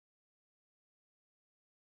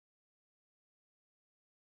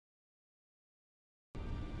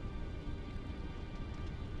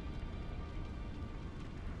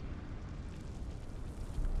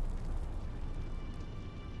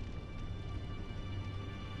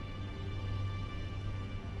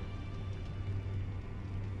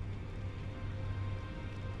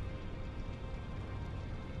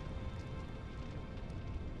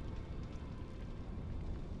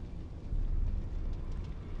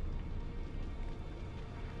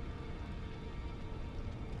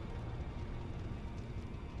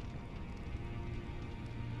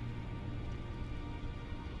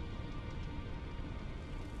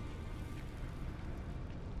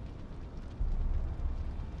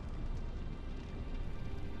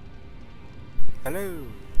Hello.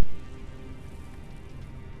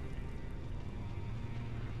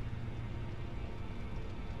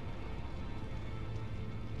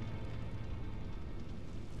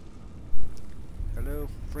 Hello,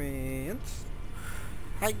 friends.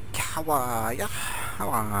 Hi, how are ya? How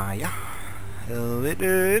are ya? How we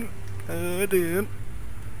doing? How we doing?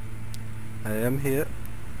 I am here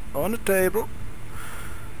on the table.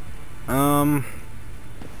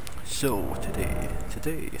 So today,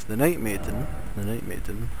 the Night Maiden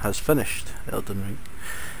has finished Elden Ring,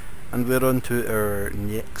 and we're on to our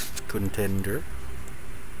next contender,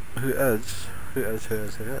 who is the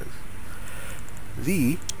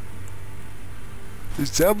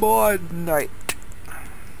Zamor Knight.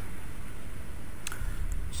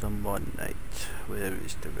 Zamor Knight. Where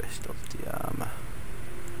is the rest of the armor?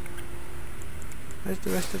 Where's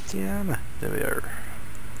the rest of the armor? There we are.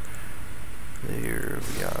 There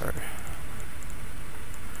we are.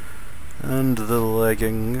 And the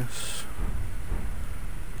leggings.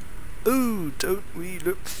 Ooh, don't we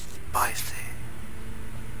look spicy?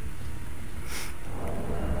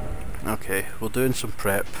 Okay, we're doing some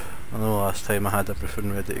prep. I know last time I had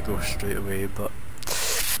everything ready to go straight away, but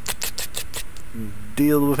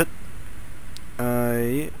deal with it.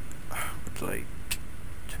 I would like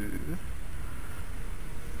to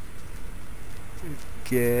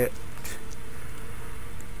get...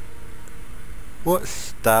 What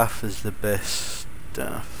staff is the best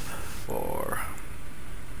staff for?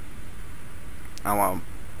 I want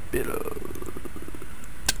better.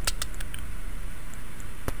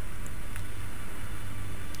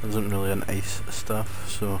 Isn't really an ice staff,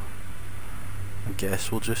 so I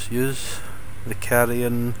guess we'll just use the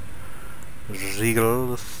carrion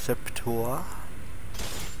regal Pt1.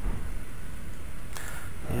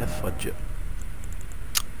 Yeah, fudge it.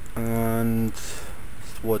 And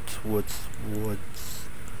swords.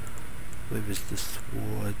 Where is the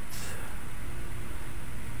sword?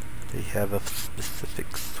 They have a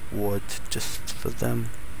specific sword just for them.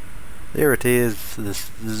 There it is, this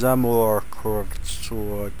Zamor curved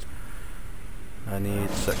sword. I need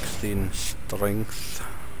 16 strength.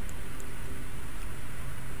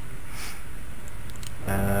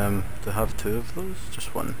 Do I have two of those?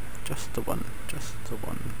 Just one. Just the one.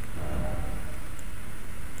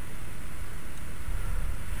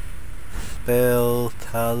 Spell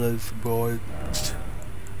talisman.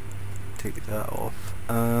 Take that off.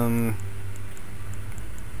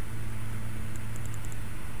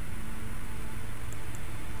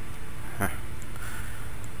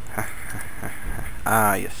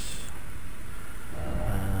 Ah, yes.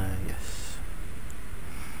 Yes.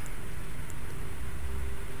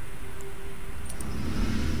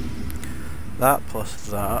 That plus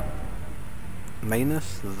that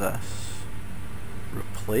minus this.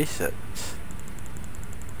 Replace it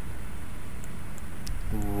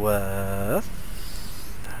with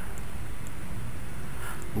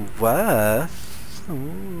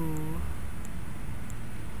ooh.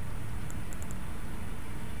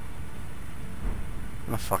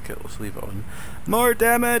 Oh, fuck it, let's leave it on. More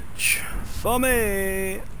damage for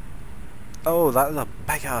me! Oh, that is a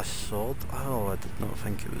big ass sword. Oh, I did not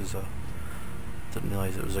think it was a... Didn't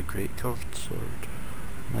realise it was a great curved sword.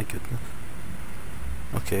 My goodness.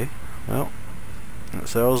 Okay, well,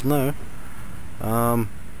 that's ours now.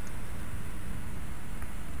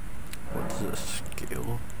 What does it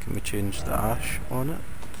scale? Can we change the ash on it?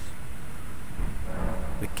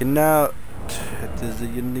 We cannot. It is a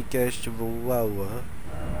unique ash of a Wawa.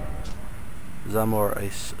 Zamor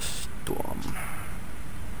Ice Storm.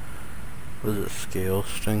 What does it scale?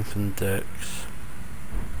 Strength and dex.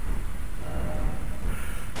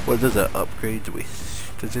 What does it upgrade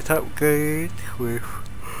with? Does it upgrade with...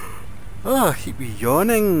 Oh, I keep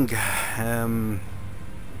yawning.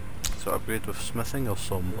 So upgrade with smithing or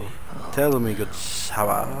somber? Tell me, good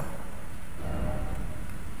sour.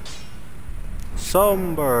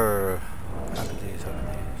 Somber! Happy days.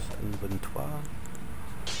 Inventory.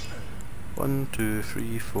 1, 2,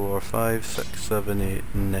 3, 4, 5, 6, 7,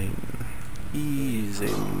 8, 9.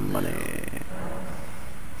 Easy money.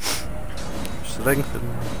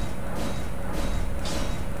 Strengthen.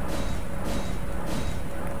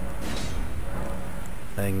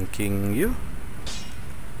 Thanking you.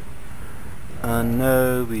 And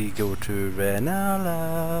now we go to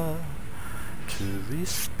Renala to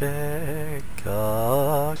respect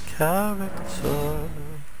our character,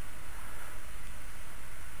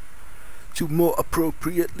 to more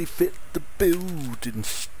appropriately fit the build and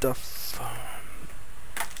stuff.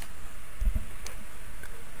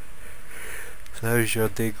 So how's your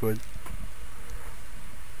day going?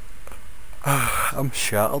 I'm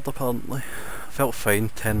shattered apparently. I felt fine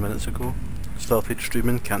 10 minutes ago. Still paid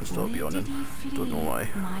streaming, can't stop yawning. Don't know why.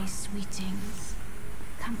 My sweetings,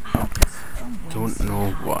 come out from Don't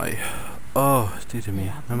know why. Oh, dear to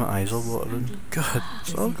me. Now my eyes are watering. God,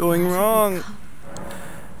 it's all going wrong.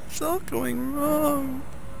 It's all going wrong.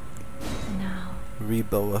 Now.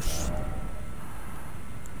 Rebirth.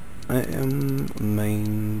 I am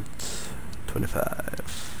mind 25.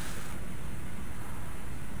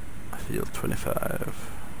 I feel 25.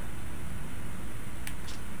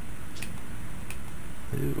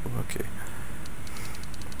 Ooh, okay.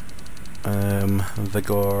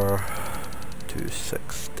 Vigor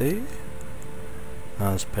 260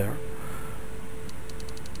 as per.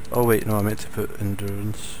 Oh wait, no, I meant to put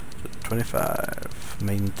endurance at 25.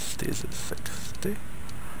 Mind stays at 60.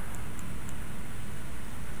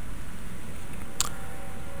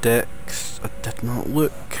 Dex, I did not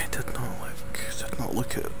look at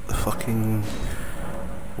the fucking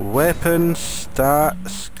weapon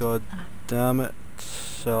stats, god damn it.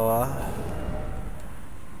 So,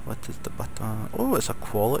 what is the button? Oh, it's a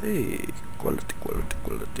quality. Quality.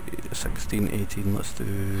 16, 18, let's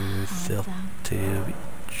do 30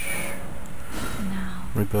 each.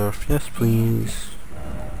 Rebirth, yes please.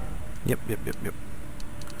 Yep.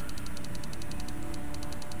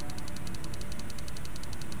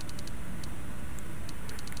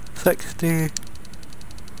 60.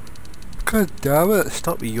 God damn it,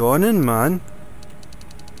 stop yawning, man.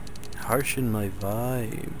 Harshing my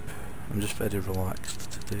vibe. I'm just very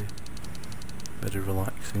relaxed today. Very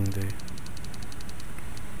relaxing day.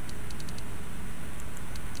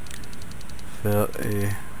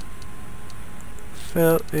 30.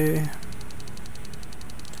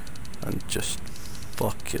 And just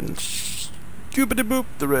fucking stupidly boop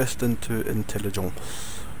the rest into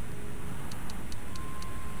intelligence.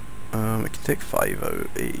 I can take 5 out,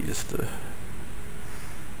 8 is the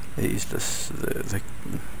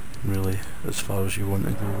really as far as you want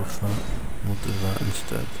to go with that. We'll do that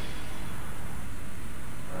instead.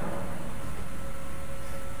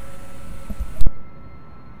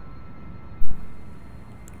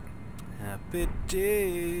 Happy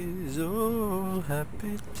days, oh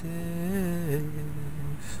happy days.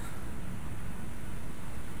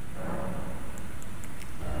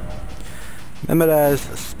 Memorize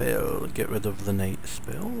a spell, get rid of the night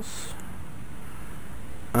spells.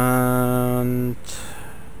 And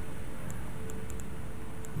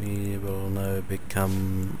we will now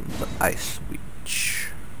become the Ice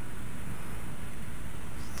Witch.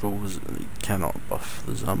 Frozen, we cannot buff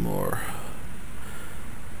the Zamor.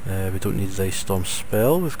 We don't need the Ice Storm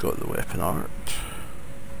spell, we've got the weapon art.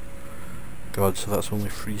 God, so that's only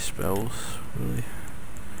 3 spells, really.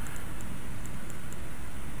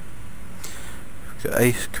 We've got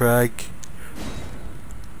Ice Crag,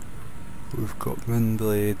 we've got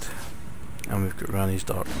Moonblade, and we've got Ranni's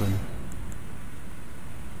Darkwind.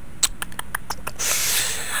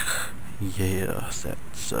 Yeah,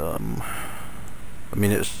 that's I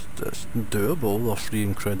mean it's doable, they're 3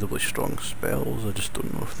 incredibly strong spells, I just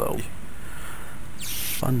don't know if that'll be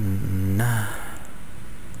fun.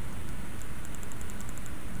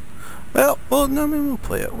 Well, no, I mean we'll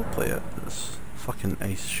play it, it's fucking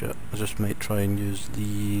ice shit. I just might try and use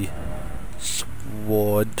the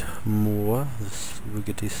sword more, the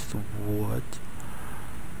Swiggity sword.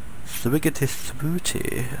 Swiggity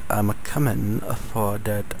swooty, I'm coming for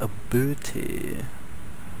that booty.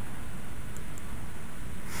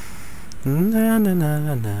 Na.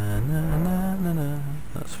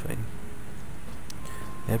 That's fine.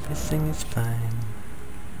 Everything is fine.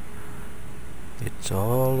 It's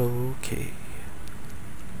all okay.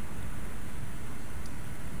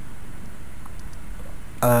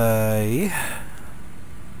 I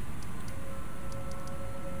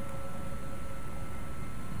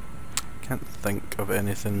can't think of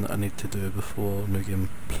anything that I need to do before New Game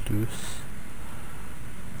Plus.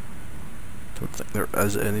 Don't think there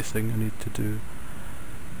is anything I need to do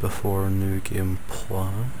before New Game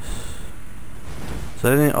Plus. Is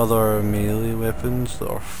there any other melee weapons that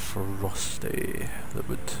are frosty that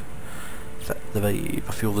would fit the vibe?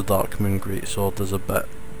 I feel the Dark Moon Greatsword is a bit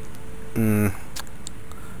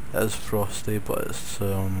it is frosty, but it's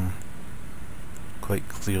quite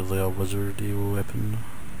clearly a wizardy weapon.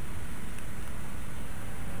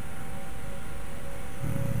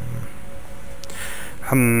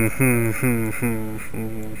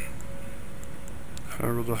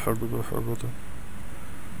 Harada.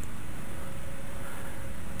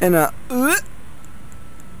 And I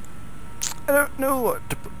don't know what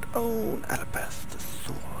to put on Alabaster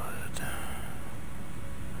Sword.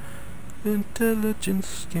 Intelligence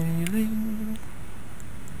scaling.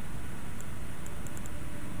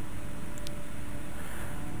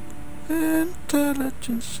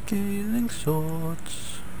 Intelligent scaling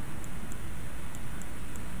swords.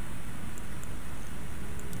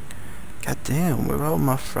 God damn, where all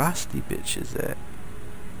my frosty bitches at?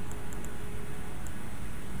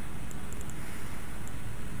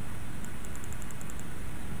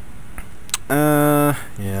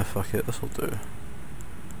 Yeah, fuck it, this'll do.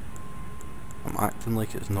 I'm acting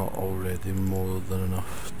like it's not already more than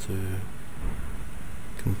enough to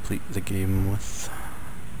complete the game with.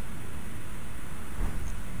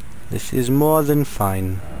 This is more than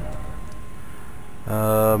fine.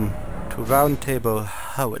 To round table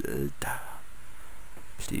hold.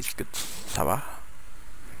 Please, good sir.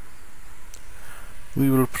 We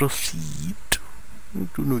will proceed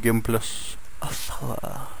to New Game Plus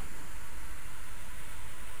 4.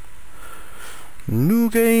 New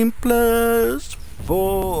Game Plus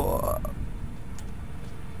 4.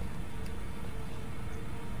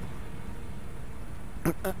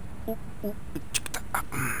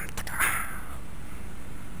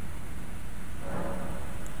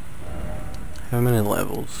 How many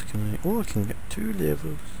levels can I... Oh, I can get 2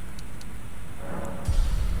 levels.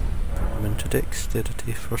 Put them into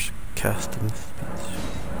dexterity for casting speeds.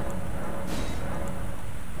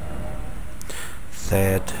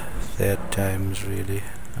 Third times really.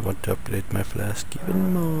 I want to upgrade my flask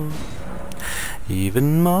even more.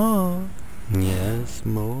 Even more. Yes,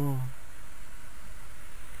 more.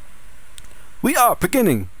 We are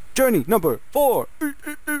beginning journey number 4.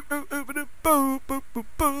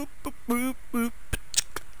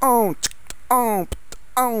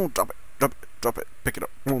 Drop it, pick it up.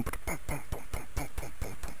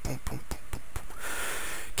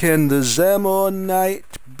 Can the Zamor Knight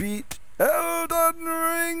beat Elden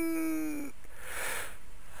Ring?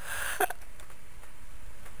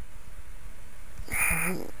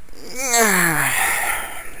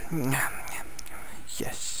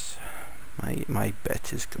 Yes. My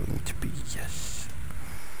bet is going to be yes.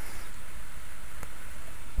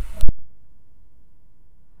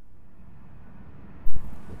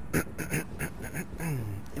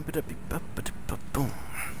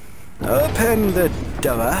 Open the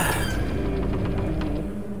door.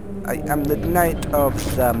 I am the Knight of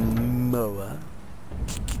Zamor.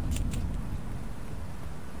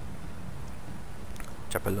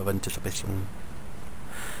 Chapel of Anticipation.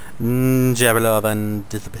 Chapel of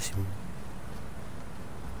Anticipation.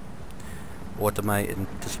 What am I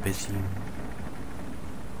anticipating?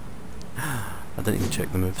 I didn't even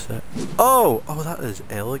check the moveset. Oh! Oh, that is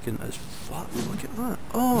elegant as fuck. Look at that.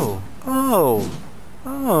 Oh! Oh!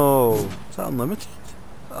 Oh! Is that unlimited?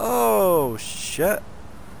 Oh, shit.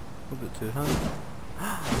 Look at 2 hands.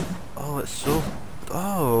 Oh, it's so...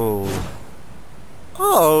 Oh!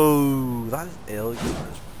 Oh! That is elegant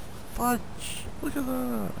as fudge. Look at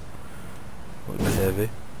that. Look a bit heavy.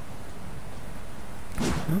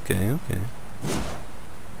 Okay, okay.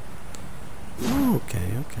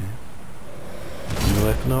 Okay, okay. No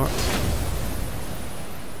weapon art.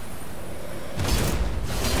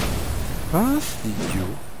 I see you.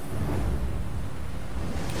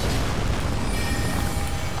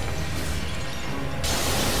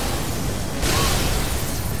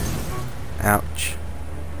 Ouch.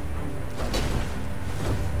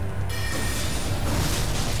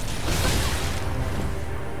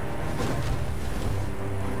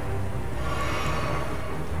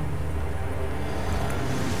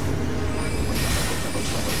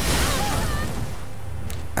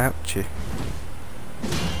 Ouchie.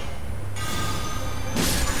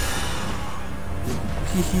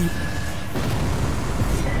 Hee.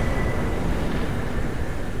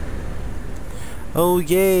 Oh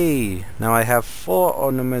yay! Now I have 4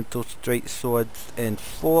 ornamental straight swords and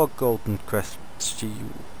 4 golden crest shields.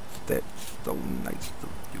 That's so nice of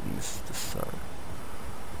you, Mr. Sir.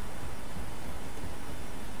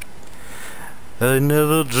 I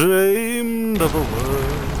never dreamed of a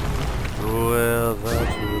world where that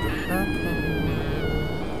would happen.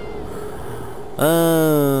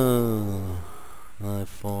 I've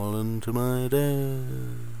fallen to my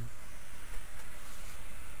death.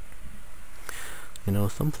 You know,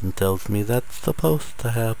 something tells me that's supposed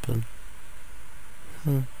to happen.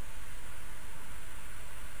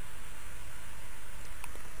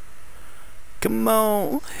 Come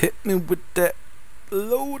on, hit me with that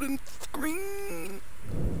loading screen.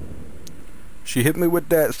 She hit me with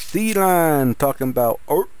that sea line talking about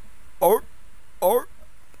art.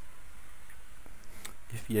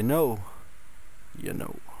 If you know, you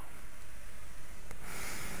know.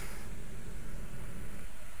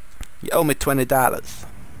 You owe me $20.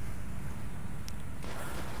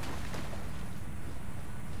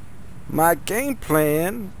 My game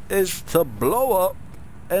plan is to blow up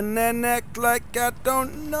and then act like I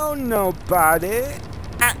don't know nobody.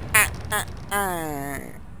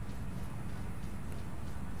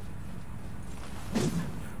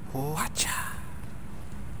 Watcha!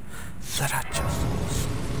 Sriracha's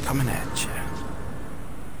coming at you.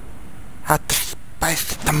 Hot the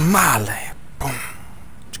spicy tamale. Boom.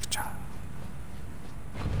 Chicka-cha.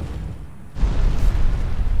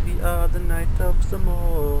 We are the night of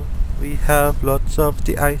Zamor. We have lots of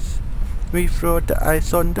the ice. We throw the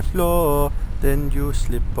ice on the floor, then you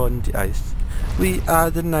slip on the ice. We are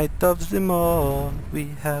the night of Zamor.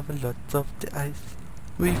 We have a lot of the ice.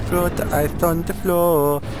 We throw the ice on the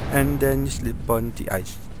floor, and then you slip on the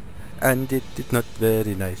ice. And it is not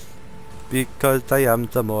very nice, because I am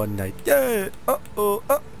Zamor Knight. Yeah! Uh-oh,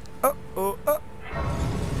 uh-oh,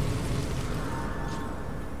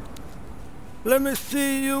 Let me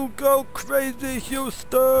see you go crazy,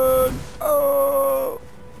 Houston! Oh!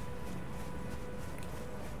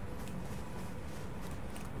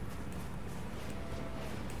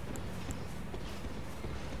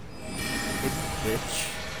 Bitch.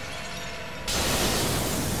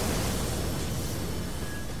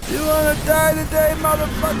 You wanna die today,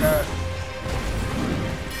 motherfucker?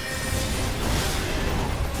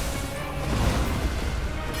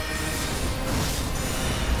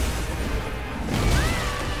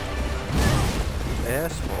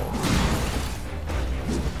 Asshole.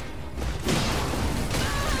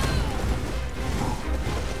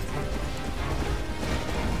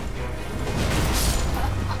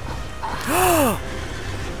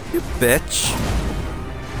 You bitch.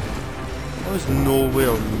 I was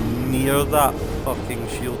nowhere near that fucking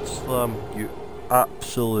shield slam, you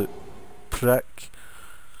absolute prick.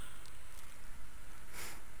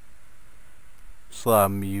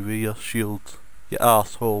 Slam me with your shield, you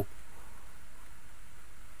asshole.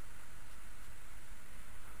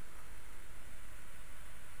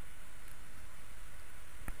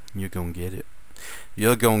 You're gonna get it.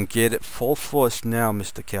 You're gonna get it full force now,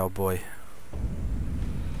 Mr. Cowboy.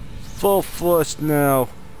 Full force now.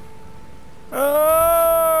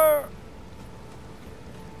 Arr!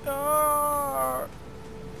 Arr!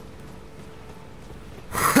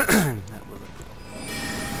 That was a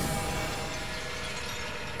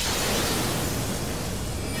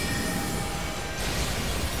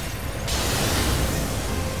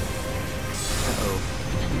Uh-oh.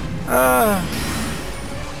 Ah!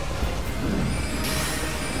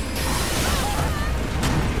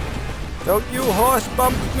 Don't you horse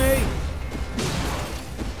bump me!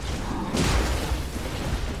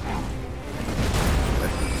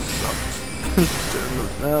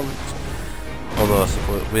 Although I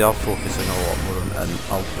suppose we are focusing a lot more on, and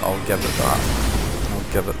I'll give it that. I'll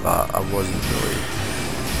give it that. I wasn't really.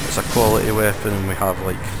 It's a quality weapon, and we have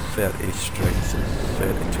like 30 strength and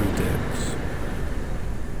 32 dex.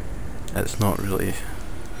 It's not really.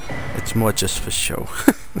 It's more just for show.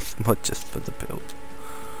 It's more just for the build.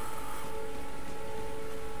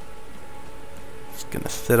 It's gonna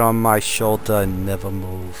sit on my shoulder and never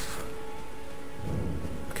move.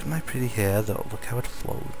 Look at my pretty hair though, look how it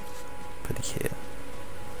flows. Pretty hair.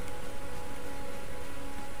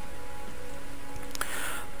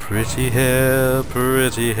 Pretty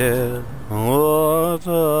hair, what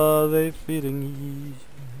are they feeding you?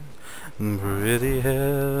 Pretty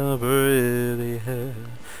hair,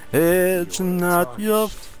 it's not your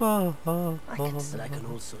fault. I can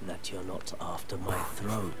also that you're not after my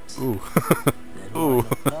throat. Ooh. Ooh.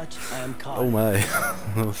 Oh my.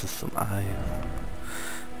 This is some eye.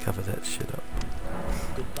 Cover that shit up.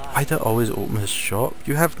 Why do I always open his shop?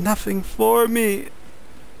 You have nothing for me!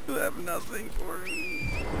 You have nothing for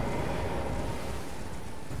me!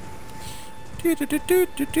 Hey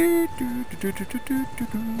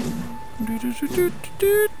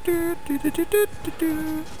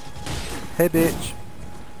bitch!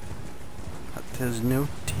 That does no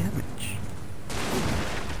damage.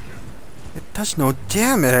 It does no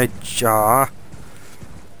damage! To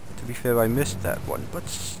be fair, I missed that one, but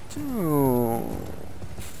still...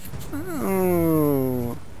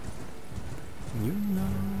 Oh, you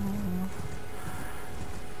know,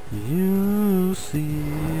 you see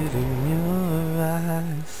it in your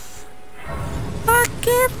eyes. I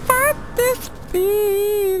can't fight this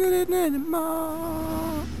feeling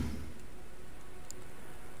anymore.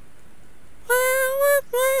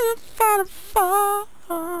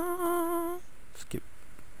 Skip.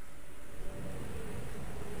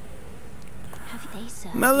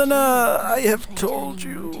 Melina, I have told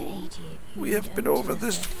you. We have been over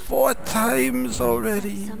this 4 times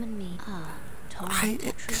already. I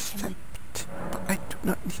accept, but I do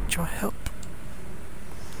not need your help.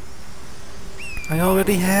 I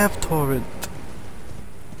already have Torrent.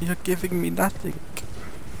 You're giving me nothing.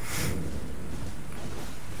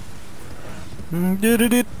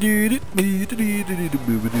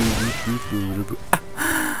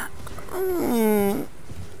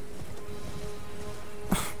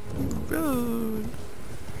 Good.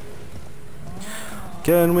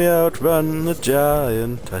 Can we outrun the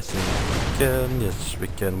giant? I think we can. Yes, we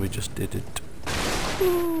can. We just did it.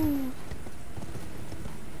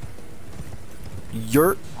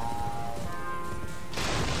 Yurt.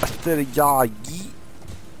 I said ya yeet.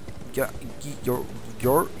 Ya yeet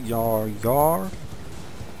your yar.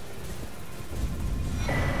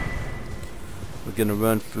 We're gonna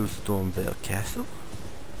run through Stormvale Castle.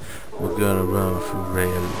 We're gonna run through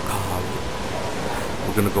Rail Harbor.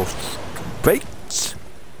 We're gonna go straight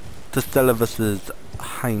to Celavus's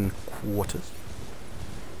hindquarters.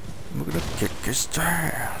 We're gonna kick his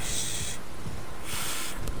ass.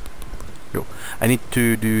 Yo, I need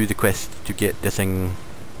to do the quest to get the thing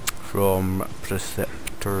from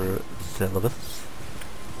Preceptor Celavus.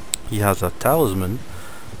 He has a talisman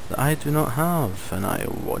that I do not have, and I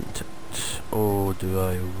want it. Oh, do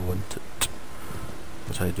I want it?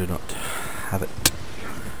 But I do not have it.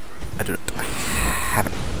 I do not have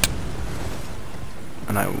it.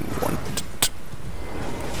 And I want it.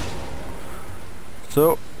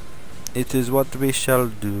 So, it is what we shall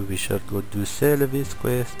do. We shall go do Celavis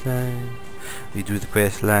questline. We do the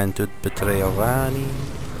questline to betray Rani.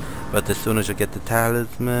 But as soon as you get the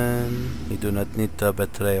talisman, you do not need to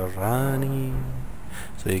betray Rani.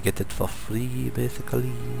 So you get it for free,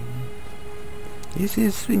 basically. This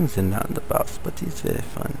is swings and roundabouts, but it's very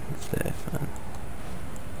fun. It's very fun.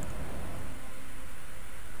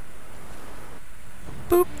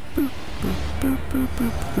 Boop, boop, boop, boop, boop, boop,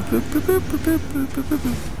 boop, boop, boop, boop, boop, boop, boop,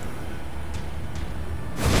 boop.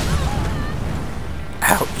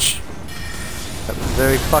 Ouch! That was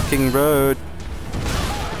very fucking rude.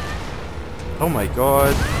 Oh my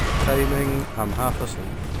god. Timing. I'm half asleep.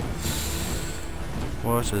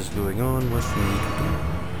 What is going on with me?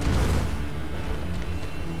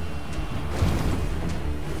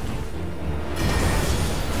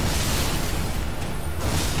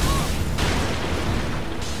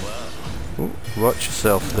 Watch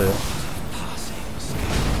yourself there.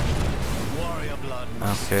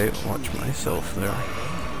 Okay, watch myself there.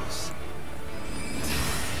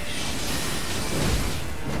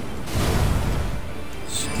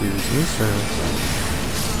 Excuse me, sir.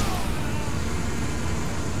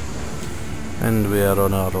 And we are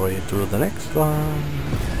on our way to the next one.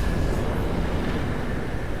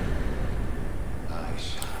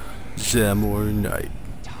 Zamor Knight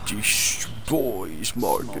destroys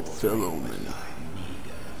Market Fellowman.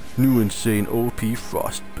 New insane OP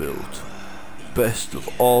Frost build. Best of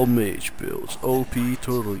all mage builds. OP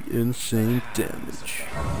totally insane damage.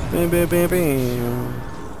 Bam bam bam bam.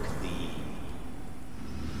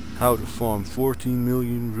 How to farm 14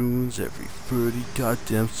 million runes every 30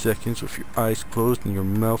 goddamn seconds with your eyes closed and your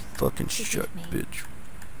mouth fucking shut, bitch.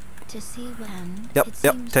 To see when Yep, it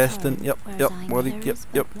yep, seems testing, hard, yep, whereas yep, I what know yep, is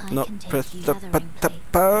yep, but no, I can take press the the gathering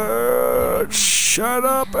plate. part. Shut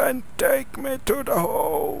up and take me to the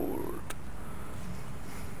hold.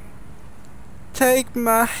 Take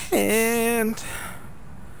my hand.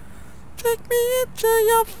 Take me into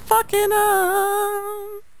your fucking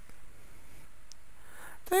arms.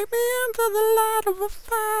 Take me into the light of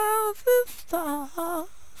 1,000 stars.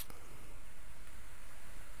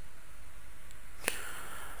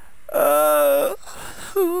 Ooh,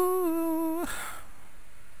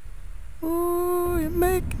 ooh, you're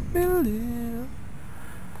making me live.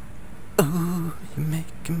 Ooh, you're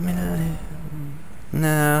making me live.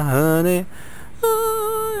 Now, honey,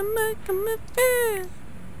 ooh, you're making me feel.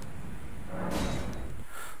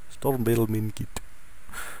 Stormvale main gate.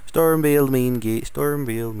 Stormvale main gate.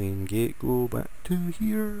 Stormvale main gate. Go back to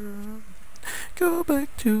here. Go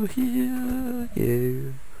back to here.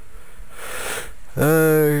 Yeah.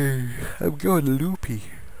 I'm going loopy.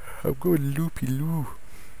 I'm going loopy loo.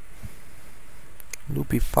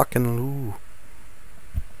 Loopy fucking loo.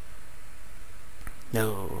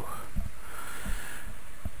 No.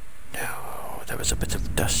 No, there was a bit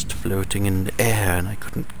of dust floating in the air and I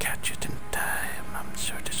couldn't catch it in time. I'm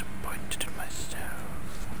so disappointed in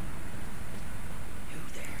myself. You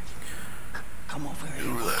there? Come over here.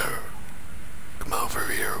 You there? Come over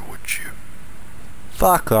here, would you?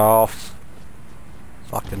 Fuck off.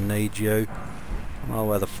 Fucking need you. I don't know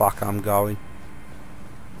where the fuck I'm going.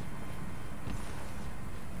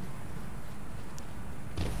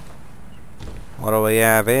 What do we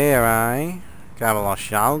have here, eh? Couple of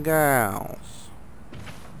showgirls.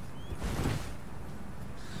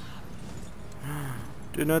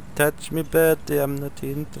 Do not touch me, Betty. I'm not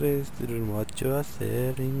interested in what you are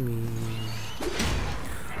selling me.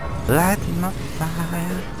 Light my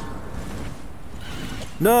fire.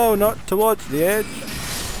 No, not towards the edge.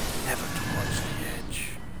 Never towards the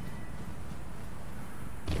edge.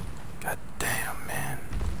 God damn, man.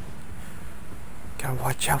 Gotta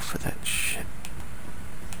watch out for that shit.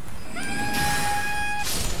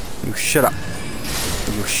 You shut up.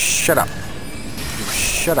 You shut up. You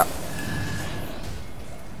shut up.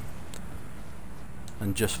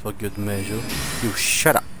 And just for good measure, you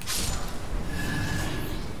shut up.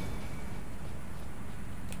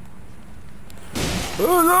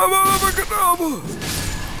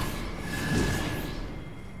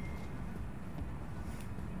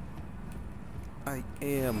 I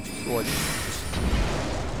am sorry.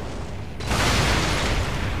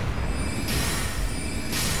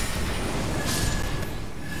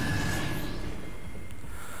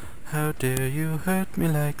 How dare you hurt me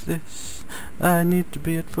like this? I need to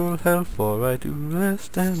be at full health or I do less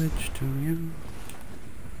damage to you.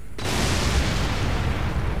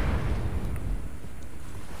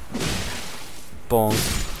 Bonk.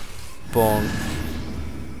 Bonk.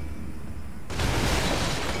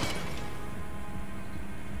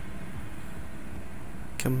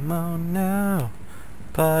 Come on now.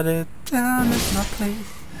 Put it down at my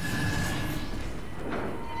place.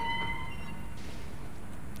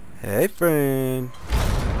 Hey friend.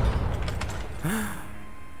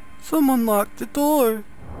 Someone locked the door.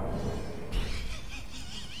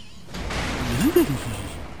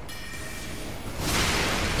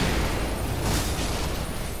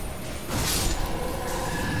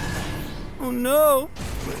 Oh no,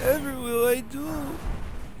 whatever will I do?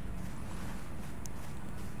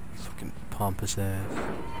 Fucking pompous ass.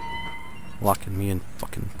 Locking me in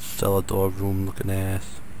fucking cellar door room looking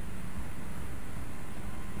ass.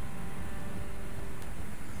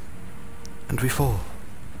 And we fall.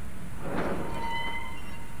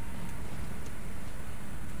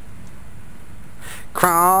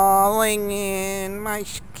 Crawling in my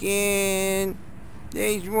skin.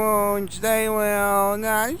 These wounds, they will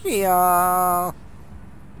not heal.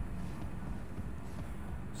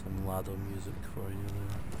 Some Lado music for you.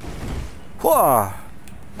 Whoa!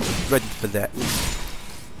 Ready for that.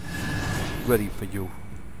 Ready for you.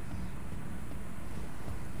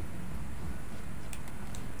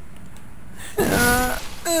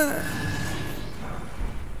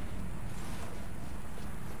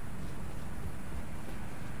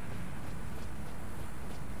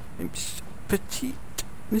 I'm so petite.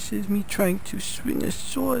 This is me trying to swing a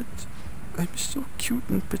sword. I'm so cute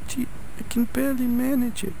and petite. I can barely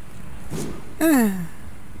manage it.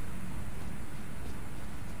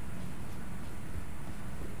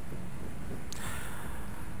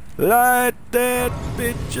 Light that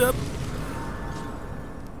bitch up.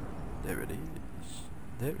 There it is.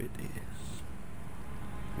 There it is.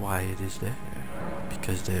 Why it is there?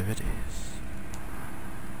 Because there it is.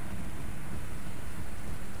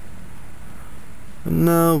 And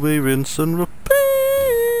now we rinse and repeat.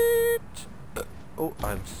 Oh,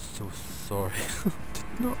 I'm so sorry. I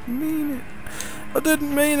did not mean it. I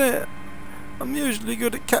didn't mean it. I'm usually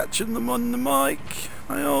good at catching them on the mic.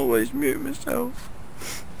 I always mute myself.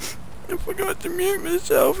 I forgot to mute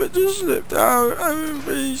myself. It just slipped out. Oh,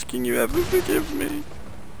 please, can you ever forgive me?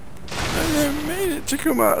 I didn't mean it to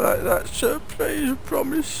come out like that, sir. Please, I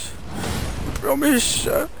promise. I promise,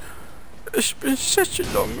 sir. It's been such a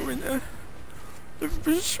long winter. I've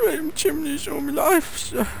been sweating chimneys all my life,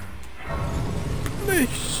 sir.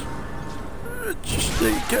 Please. I just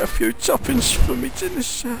need to get a few toppings for me dinner,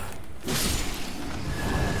 sir.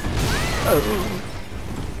 Oh.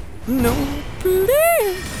 No,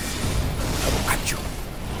 please. I got you.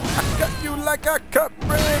 I got you like a cut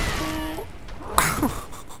bread.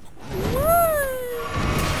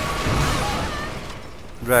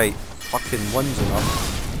 Right. Fucking one's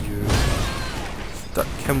enough. You stuck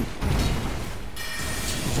him.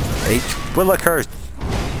 H. Willikers.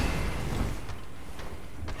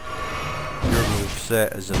 Your moveset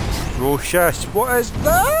is atrocious. What is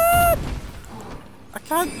that? I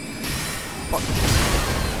can't.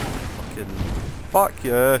 Fuck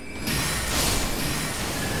you.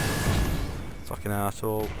 Fucking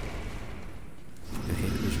asshole. Fucking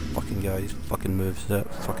hate these fucking guys. Fucking moveset.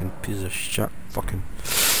 Fucking piece of shit. Fucking.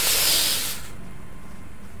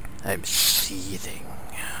 I'm seething.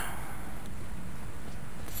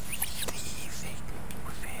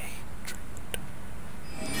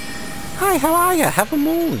 Hi, how are you? Have a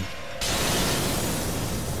moon.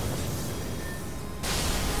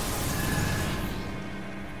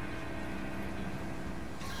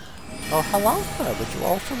 Oh, hello there. Would you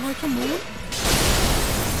also like a moon?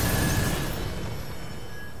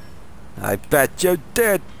 I bet you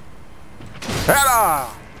did. Hello!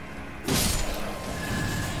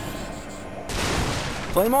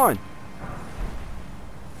 Flame on.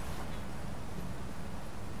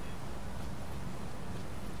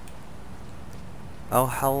 Oh,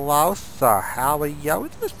 hello, sir. How are you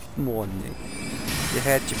this morning? You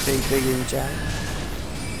had your PB and J?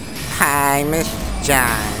 Hi, Mr. J.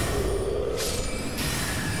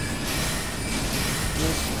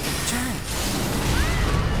 Mr. J.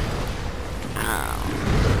 Oh,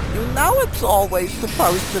 you know it's always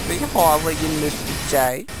supposed to be Harley and Mr.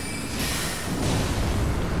 J.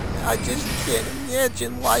 I just can't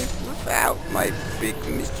imagine life without my big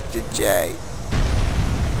Mr. J.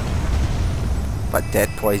 But that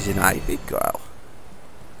Poison Ivy girl,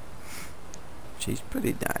 she's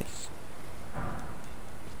pretty nice.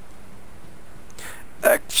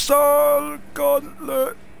 Exile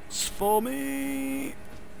gauntlets for me.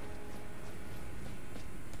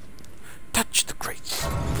 Touch the grace.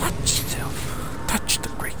 Watch yourself. Touch the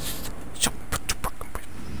grace.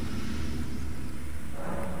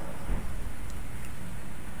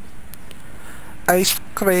 Ice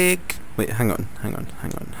Craig. Wait, hang on.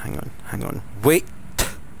 Wait!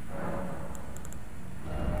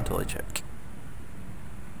 Until I check.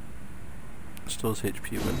 Stores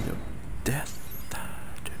HP when you're death. I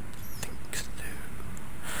don't think so.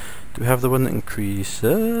 Do we have the one that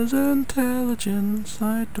increases intelligence?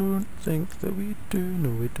 I don't think that we do. No,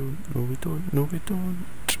 we don't. No, we don't. No, we don't.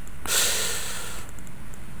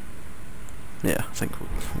 Yeah, I think we'll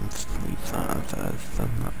leave that as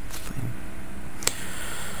that thing.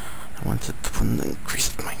 I wanted the one that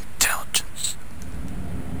increased my intelligence.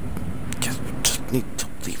 Guess we just need to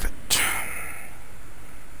leave it.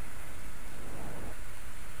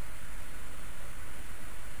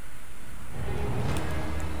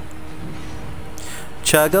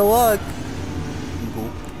 Chug-a-lug!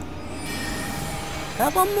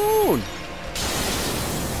 Have a moon!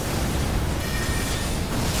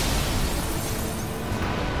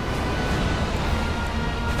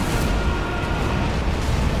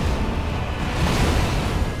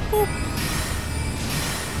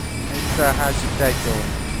 How's your day going?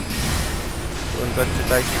 Doing good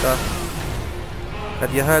today, sir?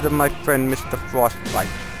 Have you heard of my friend Mr. Frostbite?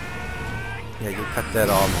 Yeah, you cut that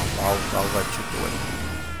arm off. I'll let you do it.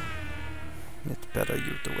 It's better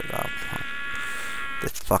you do it out.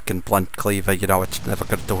 This fucking blunt cleaver, you know, it's never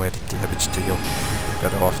gonna do any damage to you. You're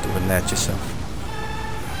better off doing that yourself.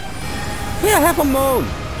 Here, have a moon!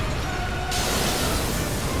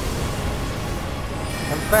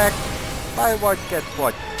 In fact, buy one, get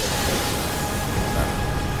one.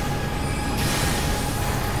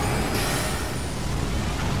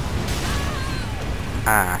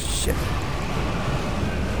 Ah, shit.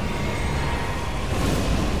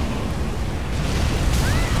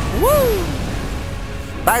 Woo!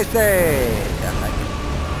 Spicy! I like it.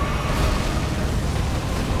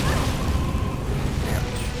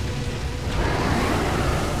 Ouch.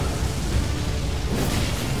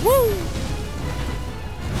 Woo!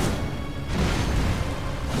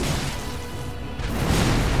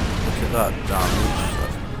 Look at that damage.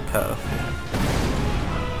 That's perfect.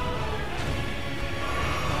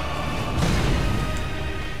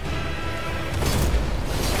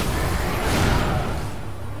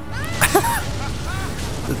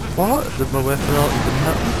 What? Did my weapon ult even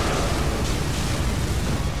hit me?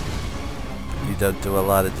 You don't do a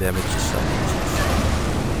lot of damage yourself.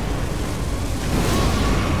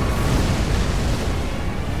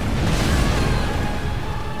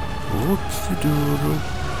 Whoopsie-doodle.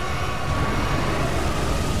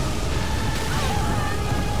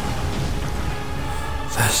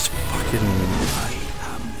 That's fucking...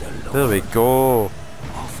 There we go.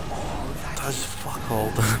 Does fuck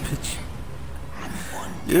all damage.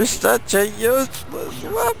 You're such a useless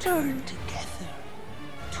weapon! Together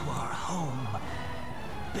to our home,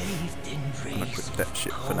 bathed in I'm gonna rays quit that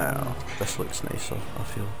shit for of now. gold. This looks nicer, I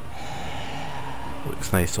feel.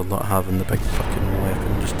 Looks nicer not having the big fucking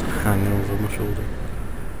weapon just hanging over my shoulder.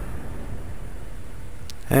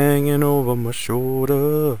 Hanging over my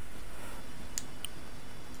shoulder.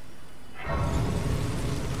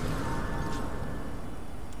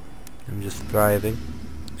 I'm just striving.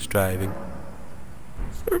 Surviving.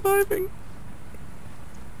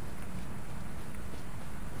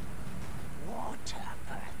 What a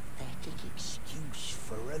pathetic excuse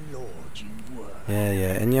for a lord you were.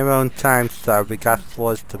 Yeah, in your own time, sir. We got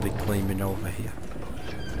floors to be cleaning over here.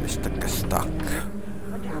 Mr. Gastock.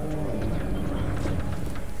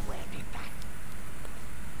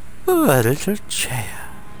 A little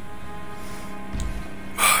chair.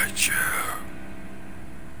 My chair.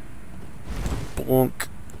 Bonk.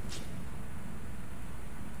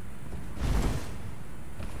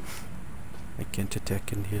 can't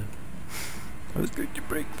attack in here. I was going to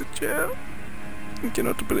break the chair. I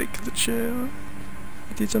cannot break the chair.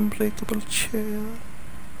 It is unbreakable chair.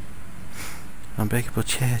 Unbreakable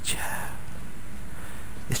chair, chair.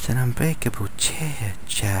 It's an unbreakable chair,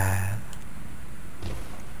 chair.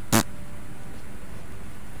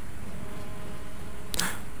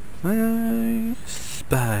 I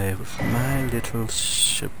spy with my little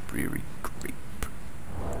shabriri grape.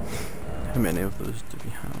 How many of those do we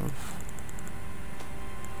have?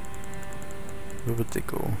 Where would they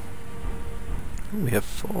go? Oh, we have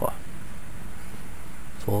 4.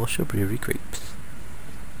 4 shabriri grapes.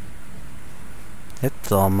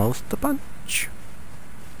 It's almost a bunch.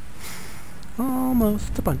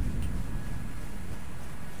 Almost a bunch.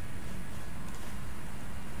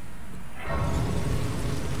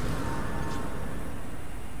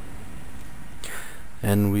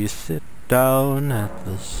 And we sit down at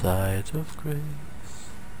the side of grace,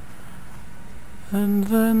 and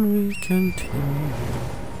then we continue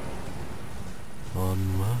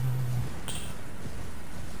onward.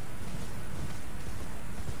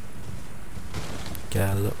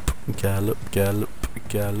 Gallop, gallop, gallop,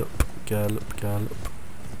 gallop, gallop, gallop.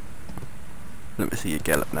 Let me see you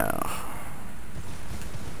gallop now.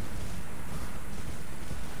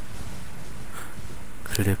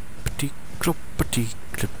 Clippity cloppity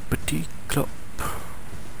clippity clop.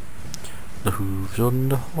 The hooves on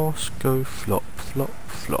the horse go flop, flop,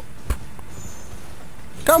 flop.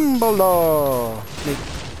 Dumbledore! Snake,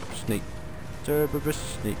 snake, Cerberus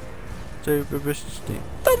snake, Cerberus snake,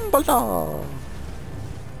 Dumbledore!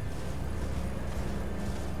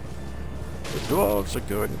 The dwarves are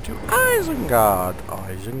going to Isengard,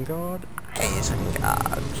 Isengard,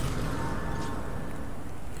 Isengard.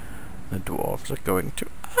 The dwarves are going to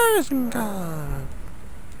Isengard.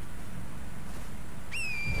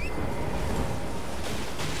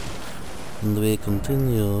 And we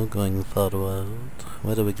continue going forward.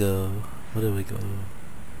 Where do we go? Where do we go?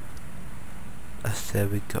 I said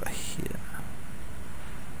we got here.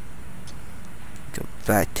 We go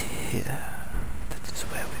right here. That is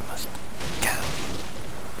where we must go.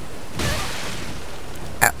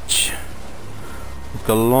 Ouch. We've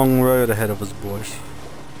got a long road ahead of us, boys.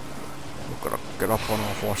 We've got to get up on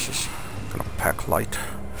our horses. We're gonna pack light.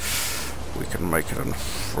 We can make it in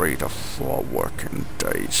 3 to 4 working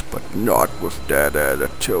days, but not with that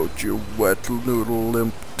attitude, you wet little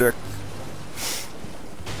limp dick.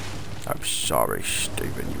 I'm sorry,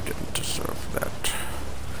 Stephen, you didn't deserve that.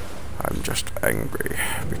 I'm just angry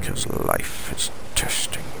because life is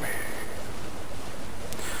testing me.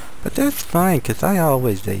 But that's fine, because I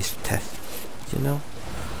always ace tests, you know?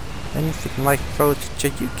 Anything life throws at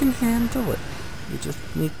you, you can handle it. You just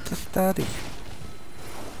need to study.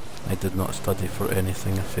 I did not study for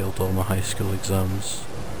anything. I failed all my high school exams.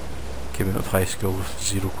 Came out of high school with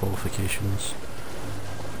 0 qualifications.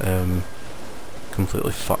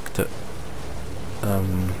 Completely fucked it.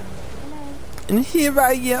 And here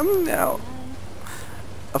I am now.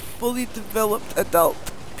 A fully developed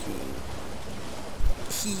adult being.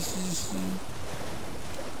 Hee hee hee.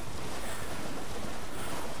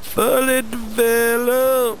 Fully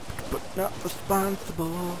developed, but not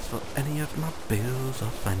responsible for any of my bills or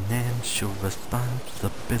financial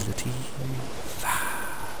responsibilities.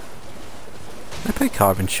 I pay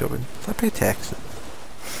car insurance. I pay taxes.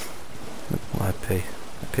 Well, I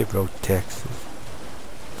pay road taxes.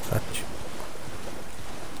 Such.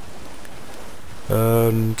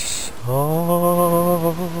 And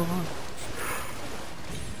oh,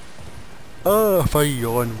 if I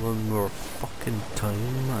yawn one more fucking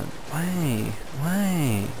time, man.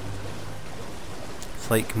 Why? It's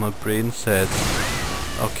like my brain said,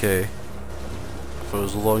 okay, for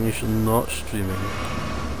as long as you're not streaming,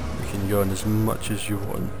 you can yawn as much as you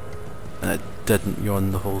want. And it didn't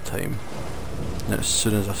yawn the whole time. And as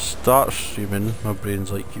soon as I start streaming, my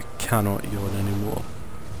brain's like, you cannot yawn anymore.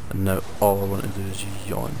 And now all I want to do is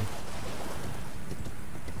yawn.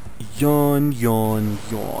 Yawn, yawn,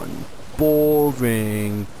 yawn.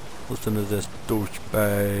 Boring. Listen to this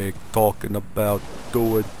douchebag talking about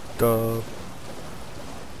doing stuff.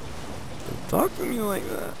 Don't talk to me like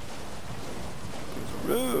that. It's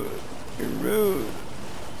rude. You're rude.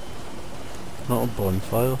 Not a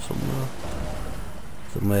bonfire somewhere.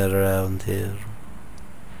 Somewhere around here.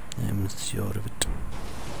 I'm sure of it.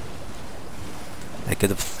 I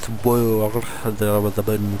could have sworn there was a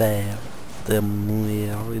bonfire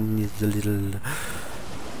somewhere in this little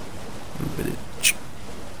village.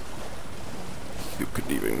 You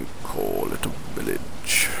could even call it a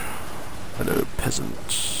village. Hello,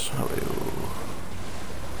 peasants. How are you?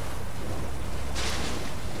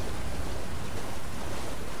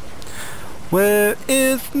 Where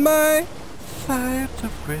is my sight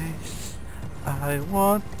of grace? I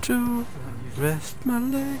want to rest my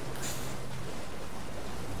legs.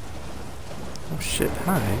 Oh shit,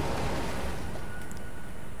 hi.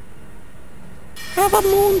 Have a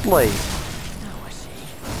moonlight! Now I see.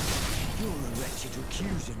 You're a wretched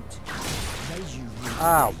recusant. May you read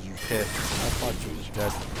Ow, where you piss. I thought you was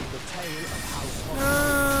dead. the tale of House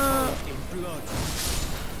Ah, in blood.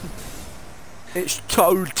 it's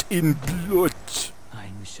told in blood.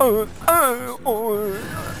 I'm sorry.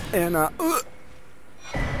 And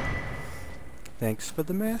thanks for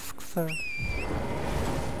the mask, sir.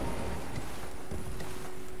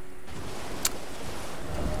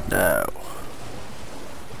 Now,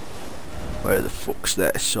 where the fuck's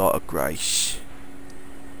that sort of grace?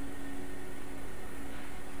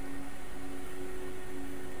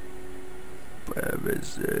 Where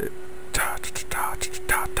is it?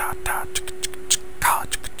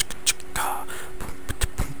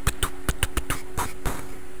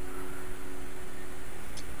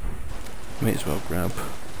 Might as well grab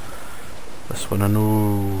this one. I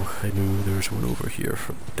know there's one over here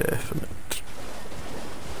for definite.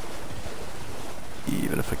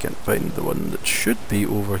 Even if I can't find the one that should be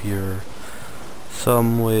over here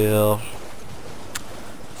somewhere.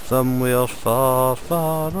 Somewhere far,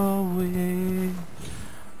 far away.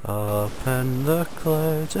 Up in the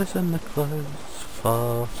clouds, it's in the clouds.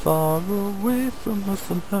 Far, far away from us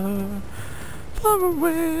and her. Far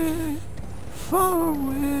away, far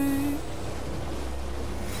away.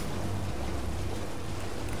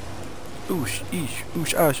 Oosh, eesh,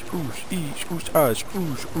 oosh, ash, oosh, eesh, oosh, ash,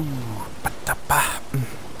 oosh, ooh. Ba-da-ba,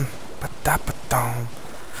 ba-da-ba-dum.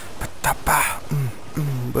 Ba-da-ba,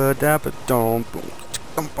 ba-da-ba-dum.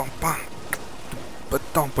 Bum-bum-bum.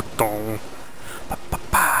 Ba-dum-ba-dum.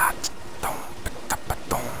 Ba-ba-ba, dum,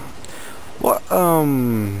 ba-da-ba-dum.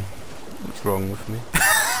 What's wrong with me?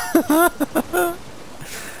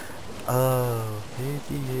 Oh,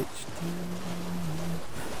 ADHD.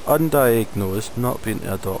 Undiagnosed, not been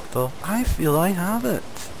to a doctor. I feel I have it.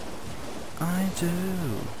 I do.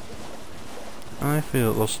 I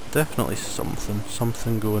feel there's definitely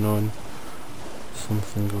something going on.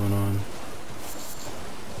 Something going on.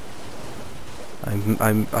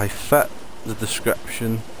 I fit the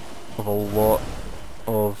description of a lot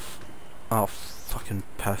of. Oh, fucking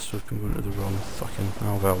piss, we've been going to the wrong fucking.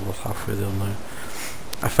 Oh well, we're halfway there now.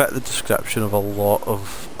 I fit the description of a lot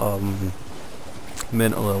of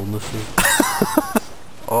mental illnesses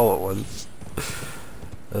all at once,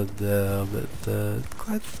 and it's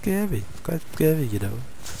quite scary. It's quite scary, you know,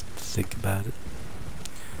 to think about it.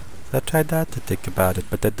 I try not to think about it,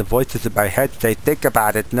 but then the voices in my head say think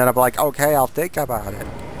about it, and then I'm like, okay, I'll think about it.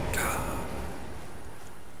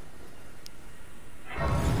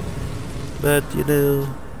 But you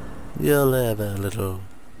know, you'll have a little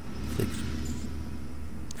fix.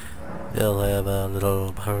 You'll have a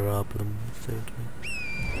little problem,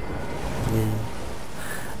 yeah.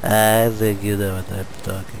 I think you know what I'm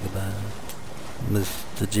talking about,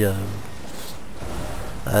 Mr. Jones.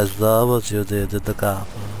 I saw what you did in the car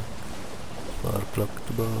park, or plucked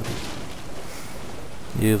the body.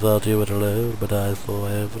 You thought you were alone, but I saw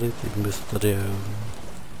everything, Mr. Jones.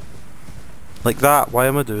 Like that, why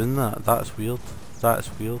am I doing that? That's weird. That's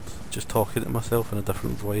weird. Just talking to myself in a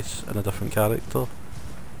different voice, in a different character.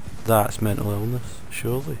 That's mental illness,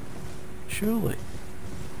 surely. Surely.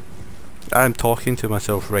 I'm talking to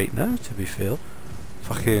myself right now, to be fair.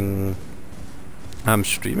 Fucking... I'm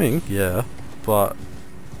streaming, yeah, but...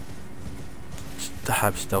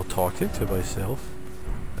 I'm still talking to myself.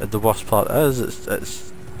 And the worst part is,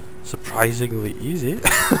 it's surprisingly easy.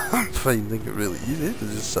 I'm finding it really easy to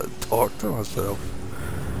just sit and talk to myself.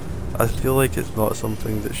 I feel like it's not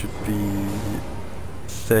something that should be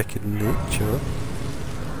second nature.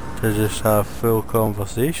 To just have full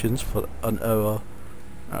conversations for an hour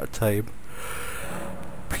at a time,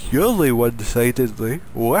 purely one-sidedly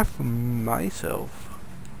with myself.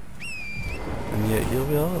 And yet here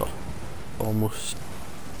we are, almost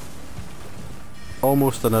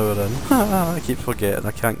an hour in. I keep forgetting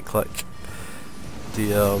I can't click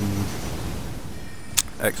the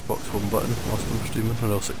Xbox Home button whilst I'm streaming,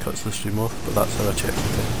 or else it cuts the stream off, but that's how I check the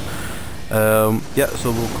time. Yeah,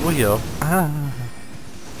 so we'll go here.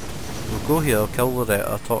 We'll go here, kill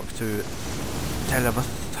Loretta, talk to Telebus.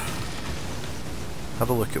 Have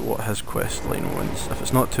a look at what his quest line wants. If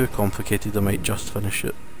it's not too complicated, I might just finish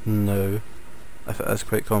it now. If it is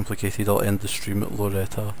quite complicated, I'll end the stream at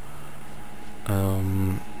Loretta.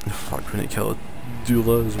 Fuck, we need to kill a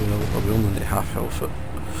doula as well. Well, we only need half health it.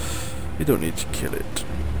 We don't need to kill it.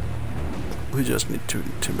 We just need to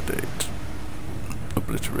intimidate.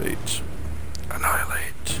 Obliterate.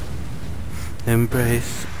 annihilate.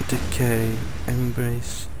 Embrace decay,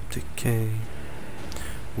 embrace decay.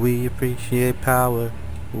 We appreciate power,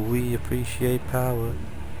 we appreciate power.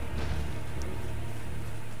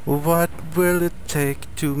 What will it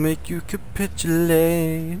take to make you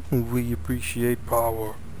capitulate? We appreciate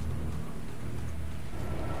power.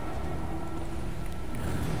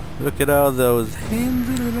 Look at all those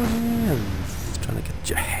handsy little hands. Trying to get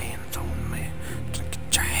your hands on me. Trying to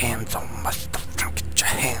get your hands on my stuff. Trying to get your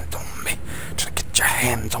hands on me. Trying to get your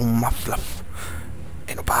hands on my fluff.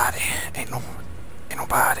 Ain't nobody, ain't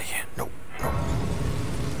nobody, no.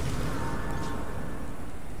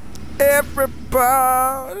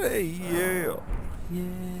 Everybody, yeah,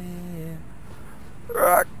 yeah.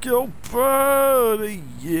 Rock your body,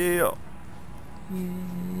 yeah, yeah.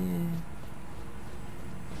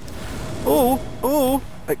 Oh,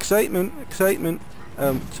 excitement.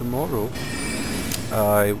 Tomorrow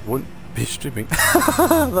I won't be streaming.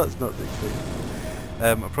 That's not the exciting.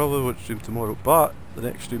 I probably won't stream tomorrow, but the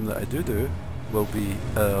next stream that I do will be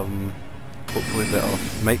hopefully better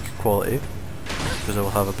mic quality, because I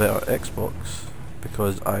will have a better Xbox,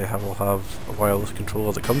 because I will have a wireless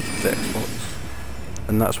controller that comes with the Xbox,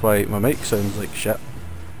 and that's why my mic sounds like shit.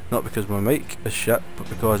 Not because my mic is shit, but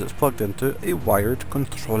because it's plugged into a wired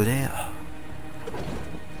controller.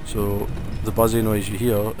 So the buzzy noise you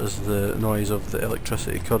hear is the noise of the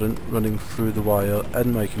electricity current running through the wire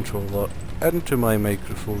in my controller into my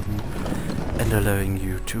microphone and allowing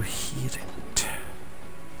you to hear it.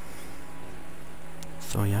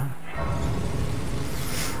 So yeah.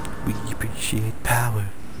 We appreciate power.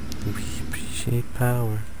 We appreciate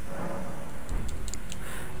power.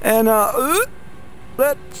 And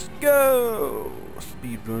let's go!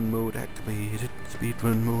 Speedrun mode activated.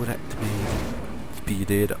 Speedrun mode activated.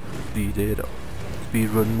 Speed it up. Speed it up.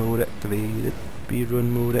 Speedrun mode activated. Speedrun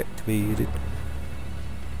mode activated.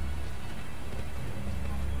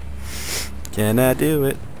 Can I do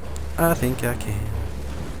it? I think I can.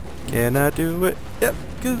 Can I do it? Yep,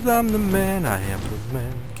 'cause I'm the man. I am the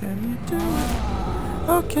man. Can you do it?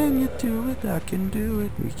 Oh, can you do it? I can do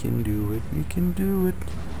it. We can do it. We can do it.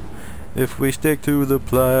 If we stick to the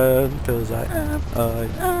plan, 'cause I am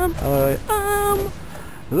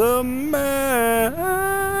the man.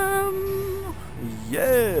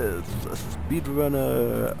 Yes, a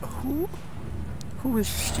speedrunner. Who is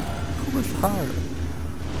she? Who is her?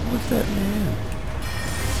 Who is that man?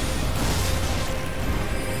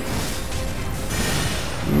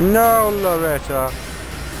 No, Loretta.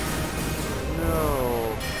 No.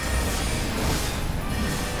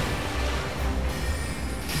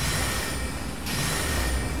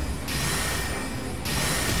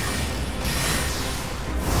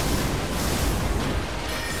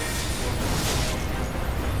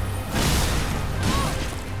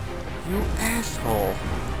 You asshole.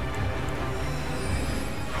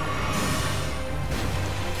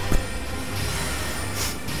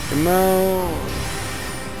 Come on.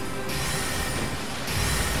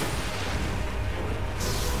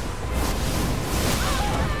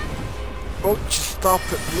 Oh, just stop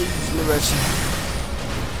it, please, Loretta.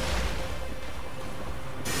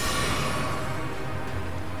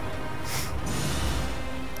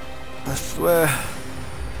 I swear.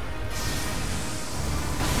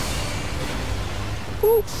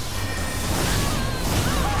 Ooh.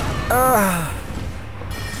 Ah.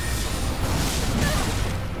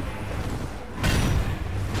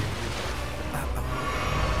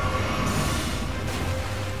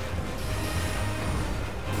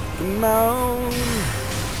 Come on.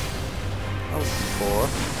 That was poor.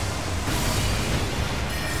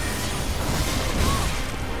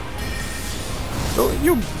 Don't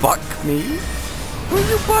you buck me? Who are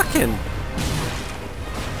you bucking?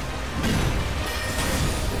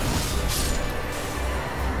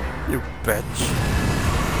 You bitch.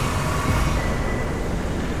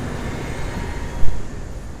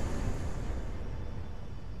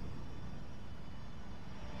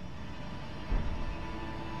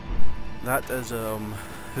 That is who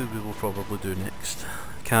we will probably do next.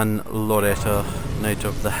 Can Loretta, Knight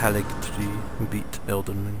of the Halig Tree, beat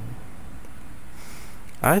Elden Ring?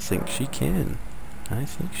 I think she can. I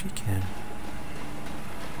think she can.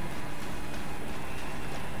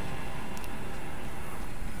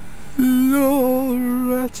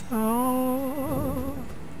 Loretta of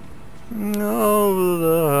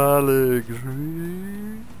the Halig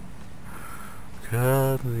Tree,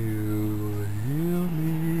 can you hear me,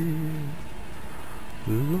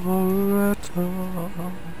 Loretta?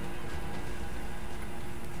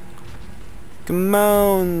 Come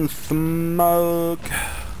on, smoke.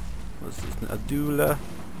 What's this? A doula? I'm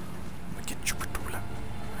gonna get you a doula.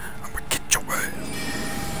 I'm gonna get your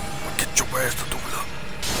Where's the doula?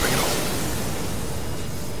 Bring it on.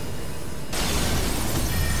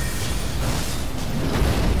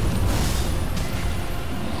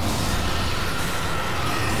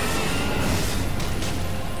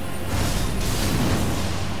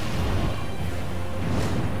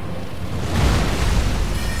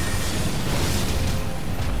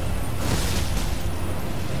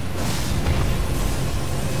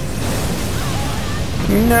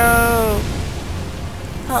 No!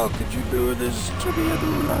 How could you do this to me,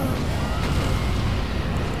 Adula?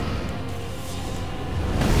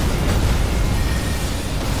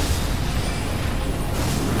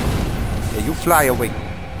 Yeah, you fly away.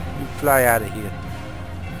 You fly out of here.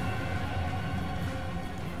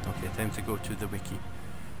 Okay, time to go to the wiki.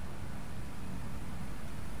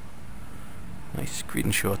 I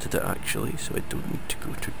screenshotted it actually, so I don't need to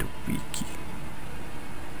go to the wiki.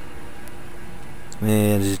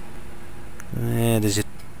 Where is it? Where is it?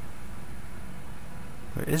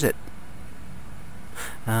 Where is it?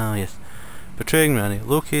 Ah, yes. Betraying Rani.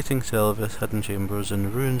 Locating Sylvis, hidden chambers,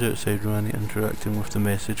 and ruins outside Rani. Interacting with the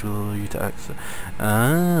message will allow you to access.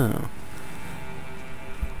 Ah.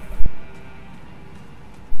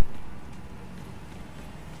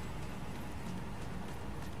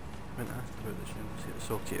 When asked about this,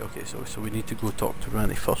 it's okay. So we need to go talk to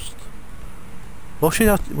Rani first. Will she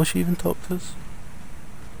even talk to us?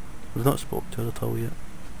 We've not spoke to her at all yet.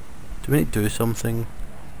 Do we need to do something?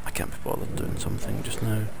 I can't be bothered doing something just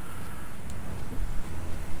now.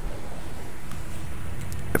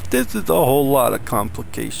 If this is a whole lot of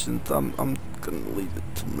complications, I'm gonna leave it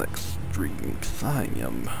till next stream because I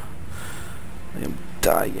am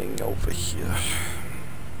dying over here.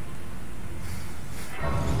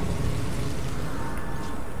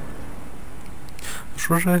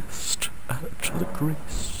 Rest at the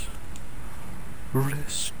grace.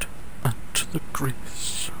 Rest at the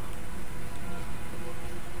grace.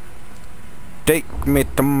 Take me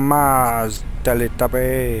to Mars,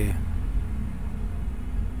 Teletubby.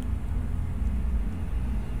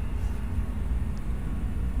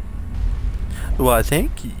 Why,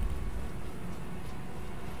 thank you.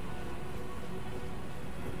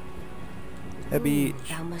 A beach.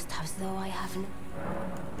 Thou must have, though I have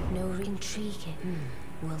no intriguing.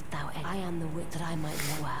 Wilt thou? I am the wit that I might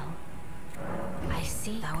know well. I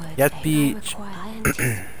see thou art Yet beach.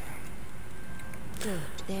 Good,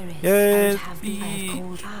 there is. Yes, I have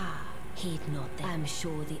called. Ah, heed not that. I am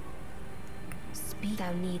sure the speak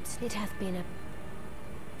thou needs. It hath been a.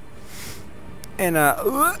 And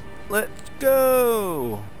let's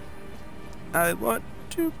go. I want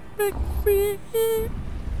to break free.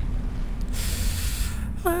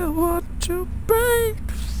 I want to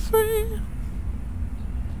break free.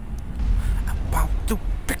 I want to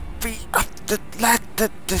break free of the light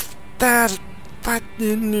that is that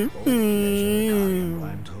fighting you.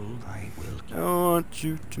 I'm told I will. I want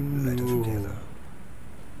you to know.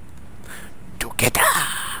 Together.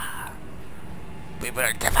 We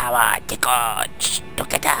will devour the gods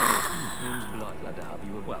together. Glad to have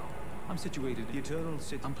you. Well, I'm situated in the Eternal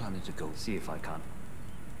City. I'm planning to go see if I can.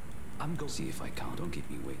 See if I can. Don't keep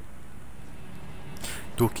me waiting.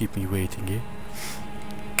 Don't keep me waiting, eh?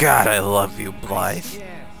 God, I love you, Blythe.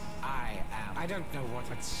 Yes, I am. I don't know what,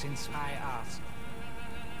 but since I asked,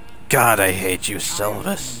 God, I hate you,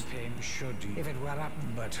 Sylvis. should if it were up,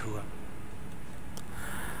 but who?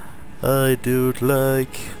 I don't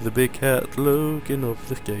like the big hat Logan of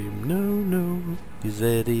this game. No, he's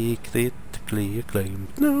very critically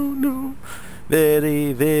acclaimed. No,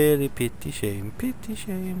 very, very pity, shame,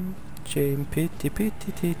 shame, pity,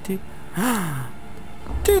 titty.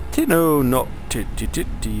 Titty, no, not titty,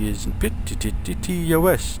 isn't pity, titty,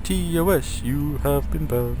 TOS, you have been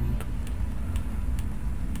banned.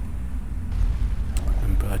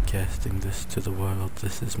 I'm broadcasting this to the world.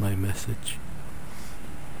 This is my message.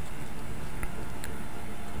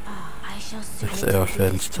 If they are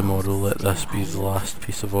friends tomorrow, let this be the last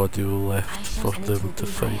piece of audio left for them to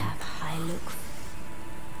find.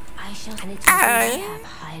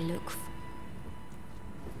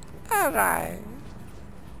 Alright.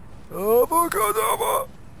 Abacadabra.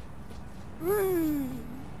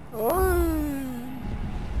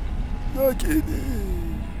 Nakini.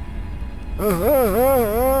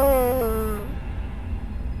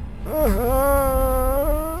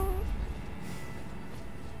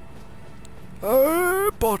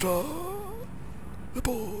 Potter, the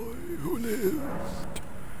boy who lived,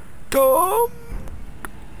 come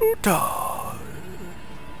to die,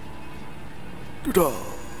 to die,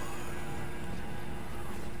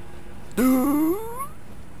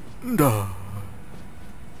 to die.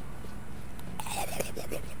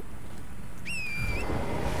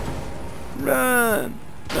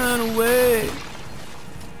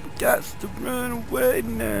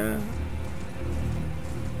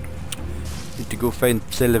 Need to go find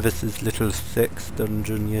Sylvis's little sex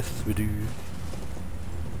dungeon. Yes, we do.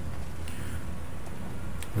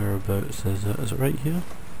 Whereabouts is it? Is it right here?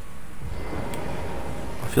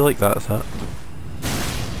 I feel like that's it.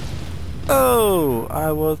 Oh,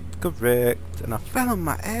 I was correct, and I fell on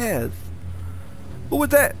my ass. Who was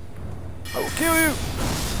that? I will kill you.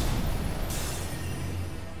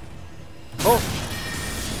 Oh!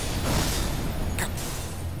 God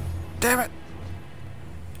damn it!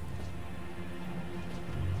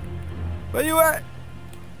 Where you at?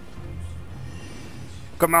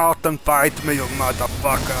 Come out and fight me, you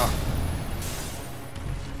motherfucker!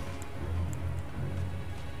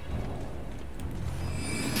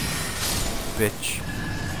 Bitch.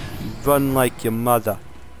 Run like your mother.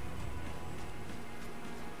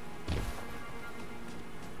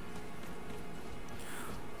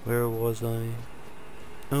 Where was I?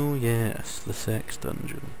 Oh yes, the sex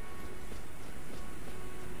dungeon.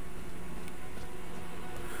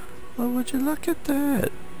 Oh, would you look at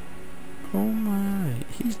that? Oh my,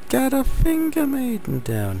 he's got a finger maiden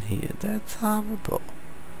down here. That's horrible.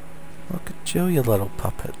 Look at you, you little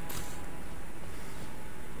puppets.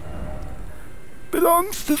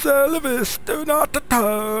 Belongs to Sylvis, do not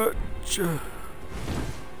touch.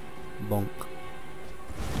 Bonk.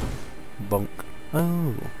 Bonk.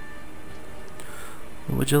 Oh.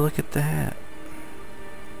 Would you look at that?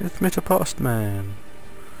 It's Mr. Postman.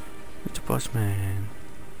 Mr. Postman.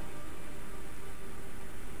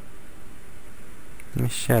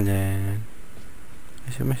 Miss Ellen.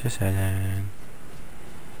 Is it Mrs. Ellen?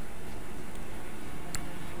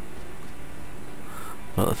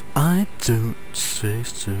 Well, if I don't say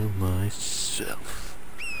so myself.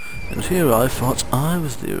 And here I thought I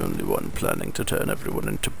was the only one planning to turn everyone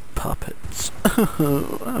into puppets.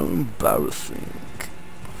 How embarrassing.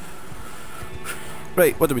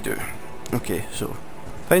 Right, what do we do? Okay, so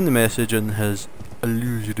find the message in his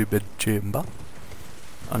illusory bed chamber.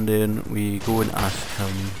 And then we go and ask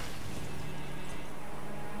him.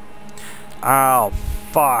 Oh,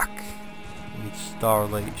 fuck! I need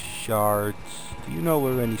starlight shards. Do you know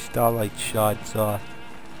where any starlight shards are?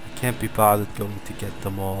 I can't be bothered going to get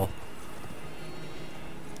them all.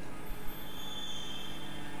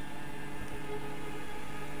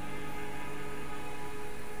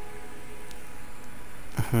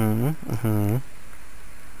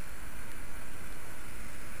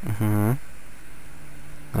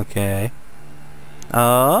 Okay.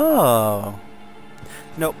 Oh.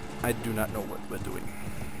 Nope, I do not know what we're doing.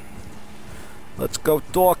 Let's go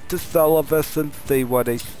talk to Sylvis and see what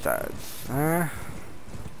he says. Huh?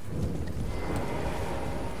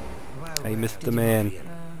 Well, Hey, Mr. Man.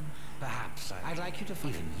 Perhaps I'd like you to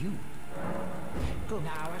find you. Good.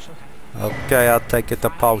 Now I shall have. Okay, I'll take it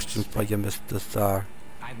a potion for you, Mr. Sir.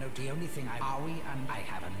 I know the only thing are we and I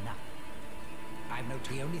have enough. I know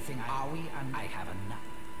the only thing are we and I have enough.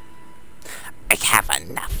 I have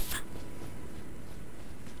enough.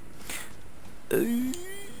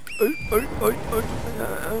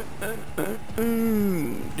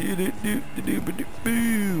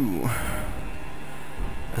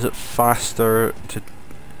 Is it faster to...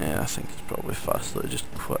 Yeah, I think it's probably faster to just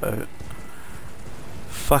quit out.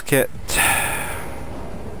 Fuck it.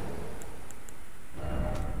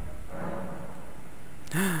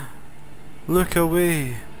 Look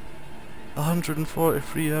away.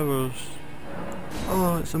 143 hours.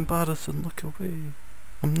 Oh, it's embarrassing. Look away.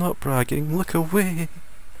 I'm not bragging. Look away.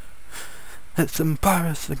 It's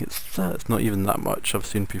embarrassing. It's not even that much. I've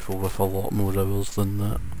seen people with a lot more hours than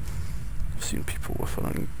that. I've seen people with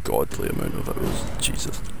an ungodly amount of hours.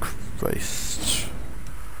 Jesus Christ.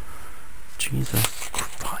 Jesus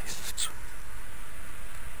Christ.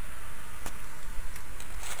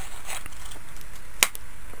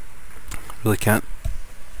 Really can't.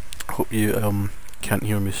 Hope you can't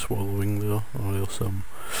hear me swallowing though, or else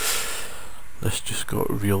this just got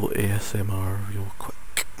real ASMR real quick.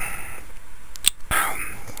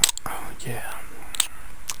 Yeah.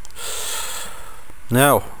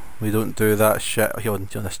 No, we don't do that shit on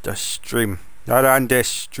this stream. Not on this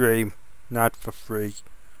stream. Not for free.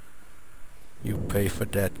 You pay for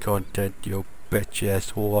that content, you bitch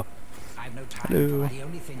ass whore. I've no time. Hello. The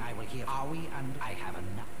only thing I will hear are we and I have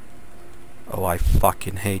enough. Oh, I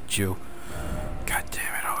fucking hate you. God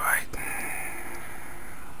damn it, alright.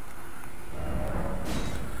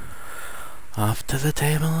 Off to the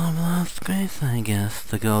table of last grace, I guess,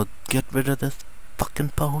 to go get rid of this fucking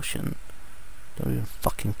potion. Don't even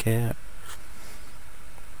fucking care.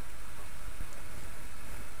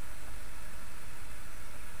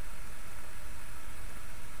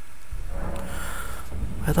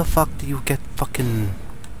 Where the fuck do you get fucking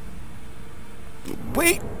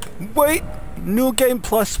Wait! New game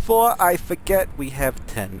 +4, I forget we have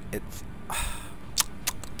 10. It's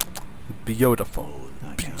beautiful.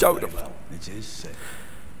 Beautiful.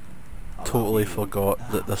 Totally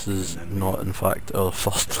forgot that this is not in fact our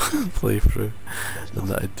first playthrough, and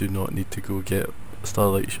that I do not need to go get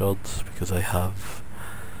Starlight Shards because I have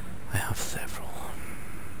several.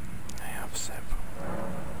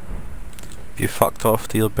 You fucked off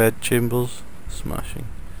to your bed chambers? Smashing.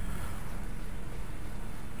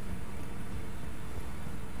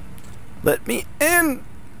 Let me in!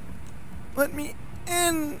 Let me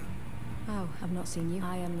in! Oh, I've not seen you.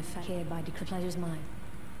 I am the hereby decree pleasure's mine.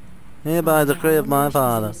 Hereby decree of my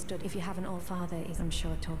father. If you haven't all father is, I'm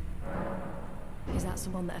sure to. Is that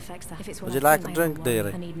someone that affects that? If it's Would you like a drink,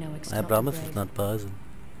 dearie? dearie? I need no I promise it's not poison.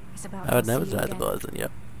 I would never try to poison you.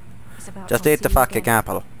 Just I'll eat the see you fucking again.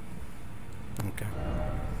 apple. Okay.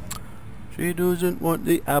 She doesn't want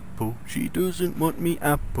the apple. She doesn't want me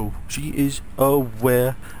apple. She is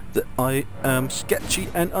aware that I am sketchy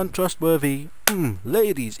and untrustworthy.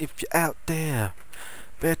 Ladies, if you're out there,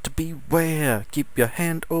 better beware. Keep your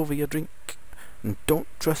hand over your drink and don't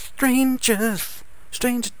trust strangers.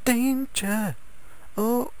 Stranger danger.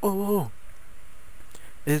 Oh.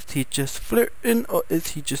 Is he just flirting, or is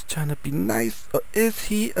he just trying to be nice, or is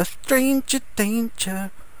he a stranger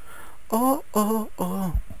danger? Oh.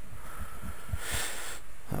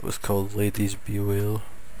 That was called Ladies Beware.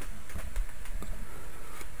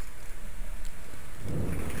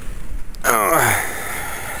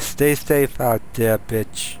 Stay safe out there,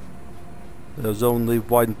 bitch. There's only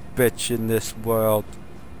one bitch in this world.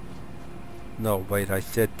 No, wait, I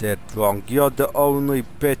said that wrong. You're the only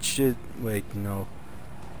bitch in... Wait, no.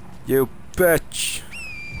 You bitch!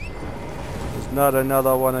 There's not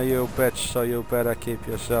another one of you, bitch, so you better keep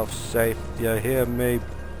yourself safe. You hear me,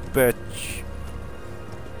 bitch?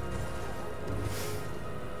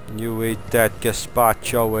 You eat that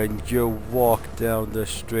gazpacho and you walk down the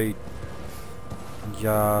street.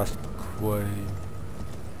 Yes, queen.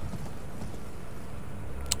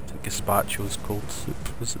 I think gazpacho is cold soup,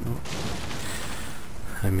 is it not?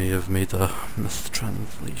 I may have made a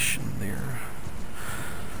mistranslation there.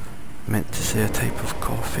 Meant to say a type of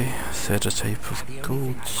coffee, said a type of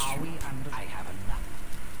cold soup.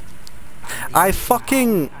 I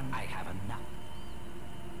fucking...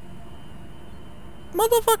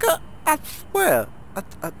 Motherfucker, I swear.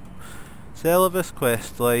 Celivis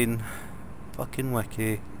questline. Fucking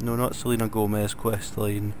wiki. No, not Selena Gomez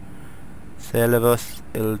questline. Celivis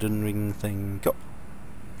Elden Ring thing. Go.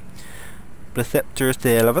 Preceptor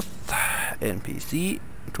Celivis. NPC.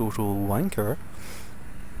 Total wanker.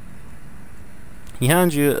 He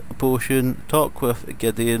hands you a potion, talk with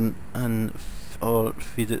Gideon, and or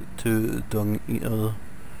feed it to Dung Eater.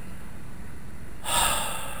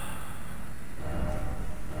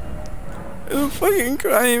 I'm fucking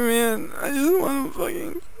crying, man. I just want to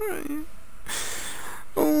fucking cry.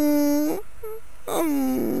 Oh,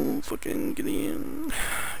 fucking Gideon.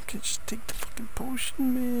 I could just take the fucking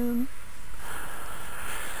potion, man.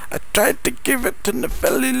 I tried to give it to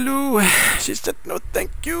Nepheli Lou. She said no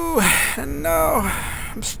thank you. And now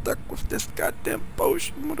I'm stuck with this goddamn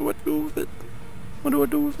potion. What do I do with it? What do I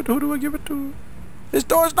do with it? Who do I give it to? This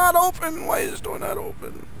door's not open. Why is this door not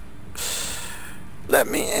open? Let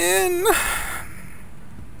me in.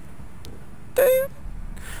 Damn.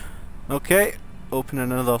 Okay, open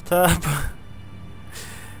another tab.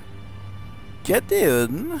 Get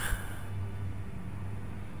in.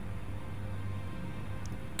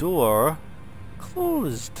 Door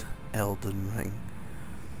closed. Elden Ring.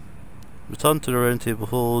 Return to the round table.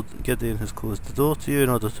 Hold. Gideon has closed the door to you. In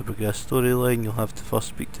order to progress storyline, you'll have to first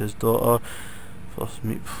speak to his daughter. First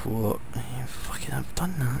meet before. Fucking, I've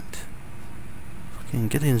done that. Fucking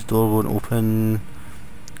Gideon's door won't open.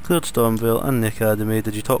 Cleared Stormvale and the Academy.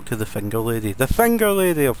 Did you talk to the Finger Lady? The Finger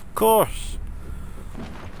Lady, of course!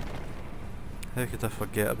 How could I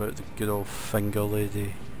forget about the good old Finger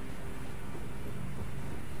Lady?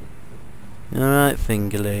 Alright,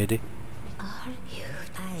 Finger Lady.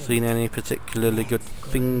 Seen any particularly good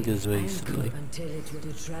fingers recently?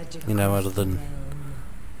 You know, other than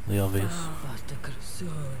the obvious.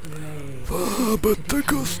 But the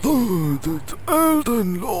custarded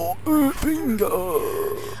Elden Law finger.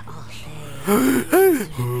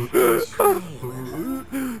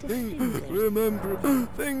 Remember,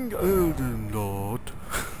 finger Elden Lord.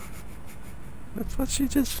 That's what she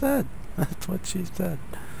just said. That's what she said.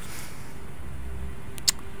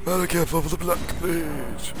 Malekith of the Black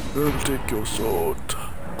Mage, I will take your sword,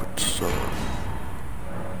 good sir.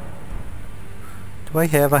 Do I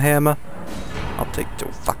have a hammer? I'll take two.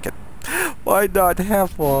 Fuck it. Why not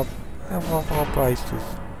have one? Of all prices.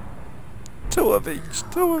 2 of each,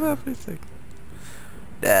 2 of everything.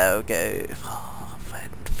 No go for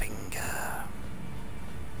friend finger.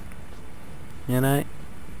 You know?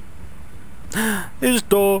 His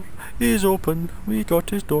door is open. We got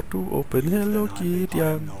his door to open. Hello,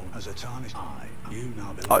 Gideon.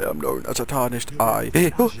 I am known as a tarnished eye.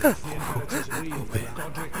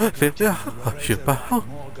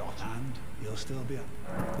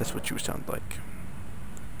 That's what you sound like.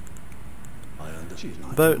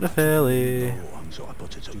 About the fairly. So I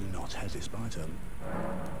put it to do not hesitate.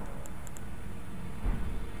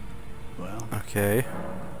 Well. Okay.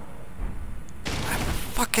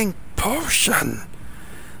 Fucking potion!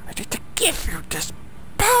 I need to give you this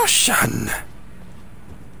potion! How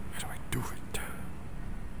do I do it?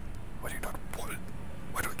 Why do you not want it?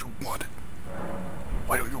 Why don't you want it?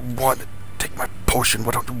 Why don't you want it? Take my potion,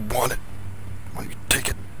 why don't you want it? Why don't you take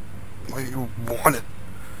it? Why do you want it?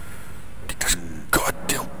 Take this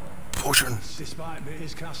goddamn potion. Despite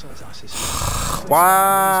his castle,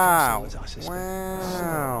 Wow!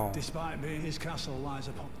 Wow! Despite being his castle lies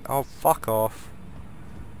upon. Oh, fuck off.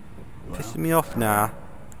 Pissing me off now.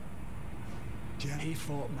 He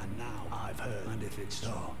fought man now, I've heard, and if it's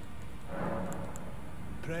so.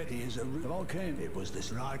 Pray he is a volcano. It was this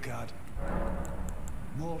Rykard.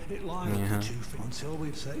 More it lies the 2 feet until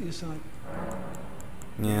we've set you aside.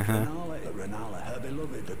 Yeah. Renala, her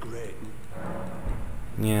beloved, the great.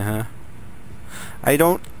 Yeah. I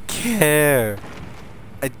don't care.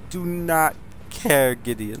 I do not care,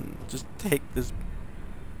 Gideon. Just take this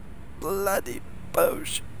bloody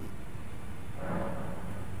potion.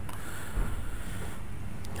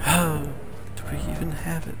 Do we even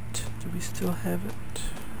have it? Do we still have it?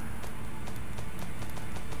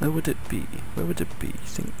 Where would it be? Where would it be?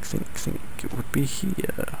 Think. It would be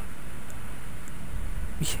here.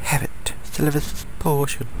 We have it. Silver's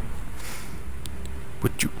potion.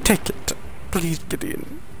 Would you take it? Please,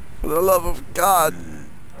 Gideon. For the love of God.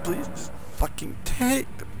 Please just fucking take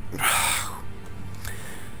it.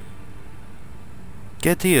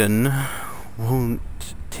 Gideon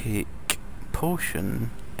won't take potion.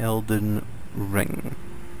 Elden ring.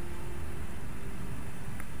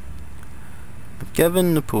 I've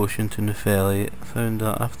given the potion to Nepheli. Found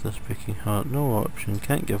out after speaking heart. No option.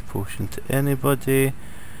 Can't give potion to anybody.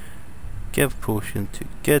 Give potion to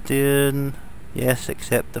Gideon. Yes,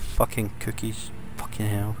 except the fucking cookies. Fucking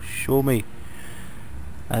hell. Show me.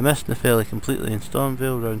 I missed Nepheli completely in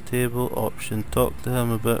Stormvale. Round table. Option. Talk to him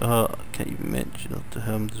about her. Can't even mention it to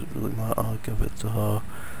him. Doesn't really matter. I'll give it to her.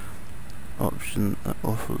 Option. That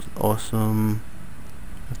offers awesome.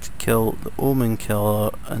 Have to kill the Omen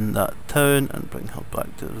Killer in that town and bring her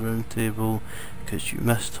back to the round table because you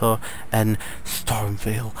missed her in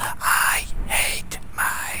Stormvale. I hate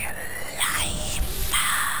my life.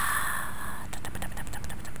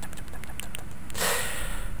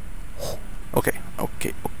 Okay.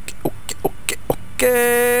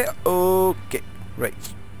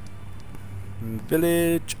 Right.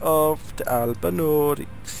 Village of the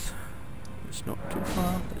Albanorics. It's not too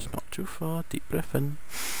far. It's not too far. Deep breath in.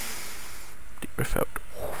 Deep breath out.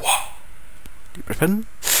 Wah. Deep breath in.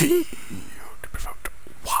 Deep breath out.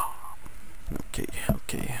 Wah. Okay.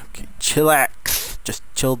 Chillax. Just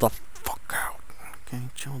chill the fuck out. Okay,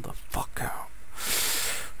 chill the fuck out.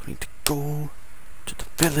 We need to go to the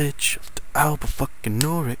village of the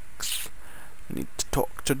Albanorics. We need to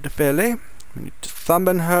talk to the Nepheli. We need to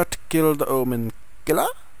summon her to kill the Omen Killer.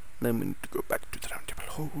 Then we need to go back to the Round Table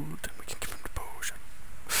Hold and we can give him the potion.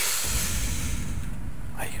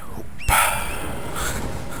 I hope.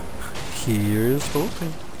 Here's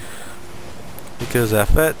hoping. Because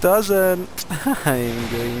if it doesn't, I'm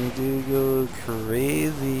going to go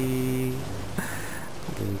crazy.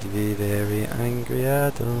 I'm going to be very angry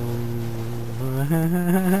at him.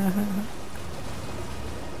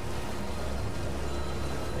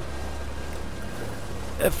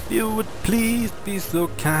 If you would please be so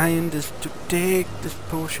kind as to take this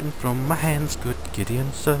potion from my hands, good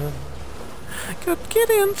Gideon, sir. Good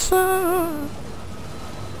Gideon, sir.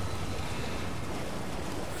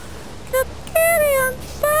 Good Gideon,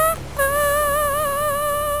 sir.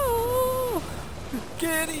 Good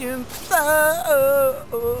Gideon, sir.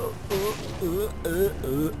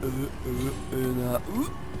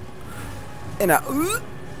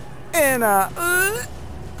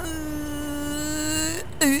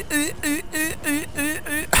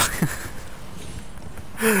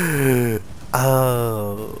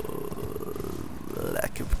 Oh,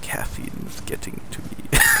 lack of caffeine is getting to me.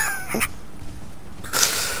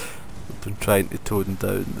 I've been trying to tone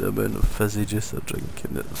down the amount of fizzy juice I drink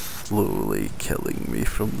and it's slowly killing me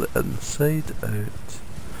from the inside out.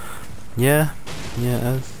 Yeah, yeah, it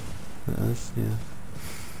is. It is, yeah.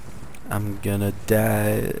 I'm gonna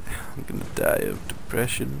die. I'm gonna die of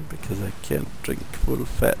depression because I can't drink full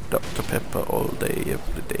fat Dr. Pepper all day,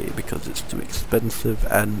 every day, because it's too expensive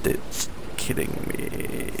and it's killing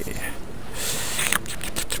me.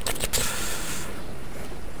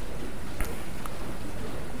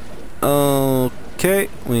 Okay,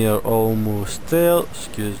 we are almost there.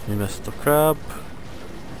 Excuse me, Mr. Crab.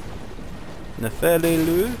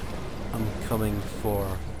 Nefelelu, I'm coming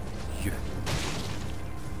for you.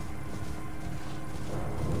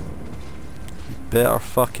 You better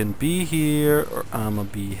fucking be here or I'ma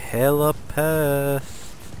be hella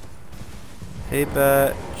pissed. Hey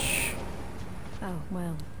bitch. Oh,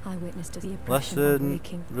 well, I witnessed the oppression Listen,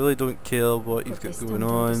 waking. really don't care what you've got going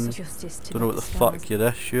on. Don't know what the fuck your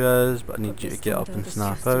issue is, but I need you to get up and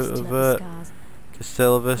snap out of it. Because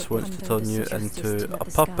Sylvis wants to turn you into a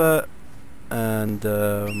puppet, and you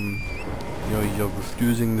know, you're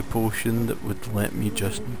refusing the potion that would let me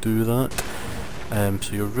just do that.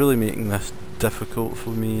 So you're really making this difficult for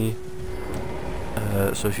me.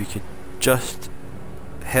 So if you could just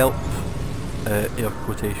help, air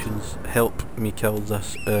quotations, help me kill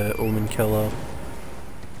this Omen Killer,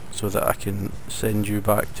 so that I can send you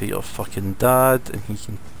back to your fucking dad and he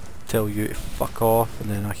can tell you to fuck off,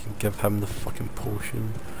 and then I can give him the fucking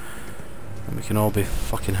potion and we can all be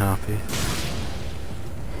fucking happy.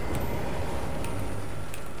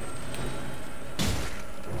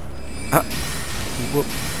 Ah! Whoop.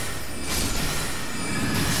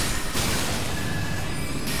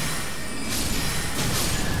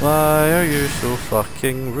 Why are you so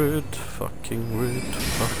fucking rude? Fucking rude,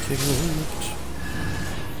 fucking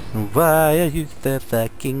rude. Why are you so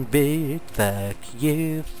fucking rude? Fuck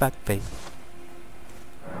you, fuckface.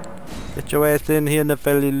 Get your ass in here,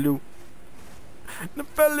 Nefelelu.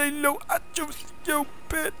 Nefelelu, I choose you,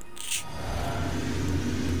 bitch.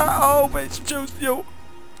 I always choose you.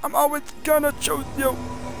 I'm always gonna choose you.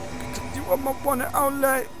 Because you are my one and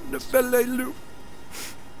only, Nefelelu.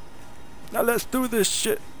 Now let's do this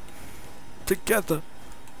shit together.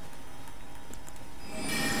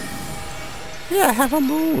 Yeah, have a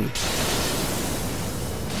moon.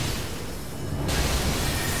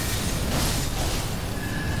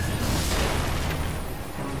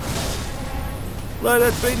 Let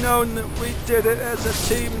it be known that we did it as a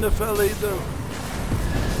team, Nefelelu.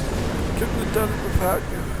 Couldn't have done it without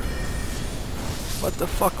you. What the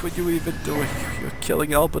fuck were you even doing? You were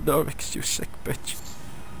killing Albinorix, you sick bitch.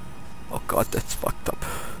 Oh god, that's fucked up.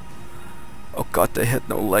 Oh god, they had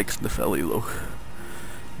no legs, Nefelelu.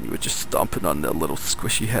 You were just stomping on their little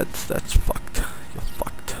squishy heads. That's fucked. You're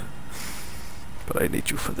fucked. But I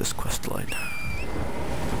need you for this quest line.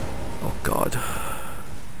 Oh god.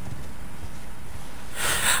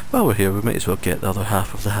 While we're here, we might as well get the other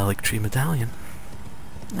half of the Haligtree medallion.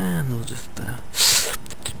 And we'll just grab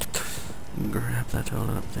that all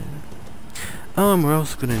up there. Oh, and we're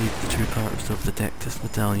also going to need the 2 parts of the Dectus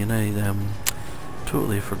medallion. I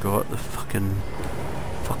totally forgot the fucking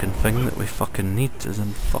thing that we fucking need is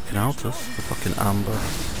in fucking Altus, the fucking amber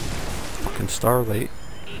fucking starlight.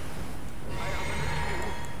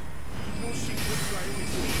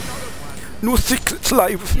 No secrets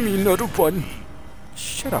lie with me, not a one.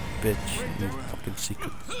 Shut up, bitch. No fucking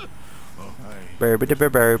secrets.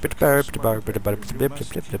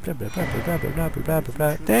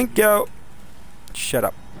 Thank you. Shut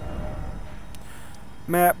up.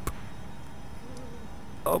 Map.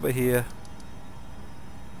 Over here.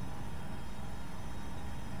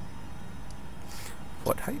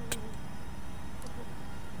 What height?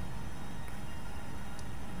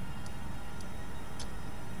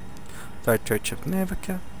 The Church of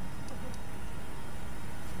Navica.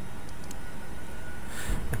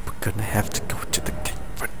 And we're gonna have to go to the gate.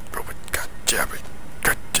 God damn it.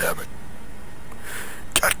 God damn it.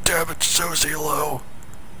 God damn it, Susie Lowe.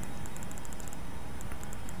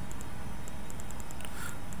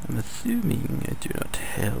 I'm assuming I do not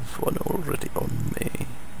have one already on me.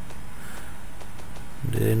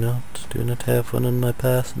 Do not have one on my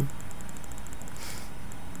person.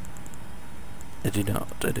 I do not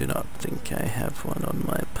think I have one on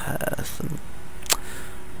my person.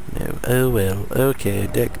 No, oh well, okay,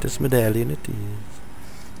 Dectus medallion it is.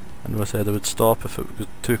 I know I said I would stop if it was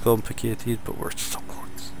too complicated, but we're so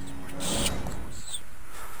close. We're so close.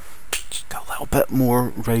 Just a little bit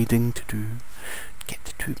more riding to do. Get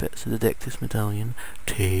the 2 bits of the Dectus medallion,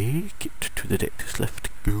 take it to the Dectus lift,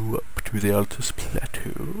 go up to the Altus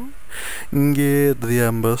plateau, get the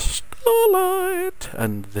amber starlight,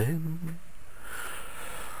 and then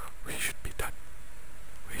we should be done.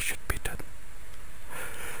 We should be done.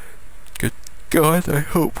 Good God, I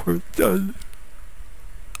hope we're done.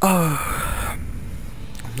 I'm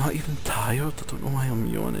not even tired. I don't know why I'm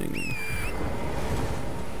yawning.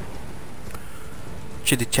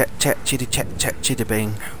 Chitty chat chat, chitty chat chat, chitty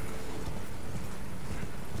bang.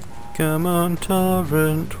 Come on,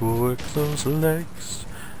 Torrent, work those legs.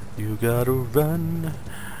 You gotta run,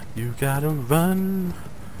 you gotta run.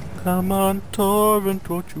 Come on, Torrent,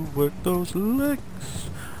 won't you work those legs?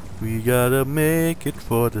 We gotta make it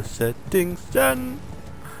for the setting sun.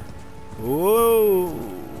 Whoa!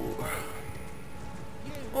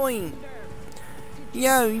 Oi!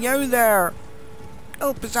 Yo there!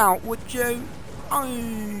 Help us out, would you? I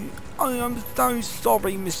am so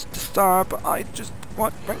sorry, Mr. Star, but I just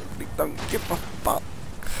quite frankly don't give a fuck.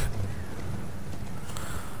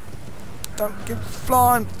 Don't give a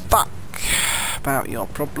flying fuck about your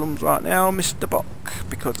problems right now, Mr. Buck,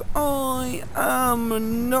 because I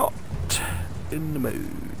am not in the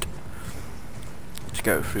mood to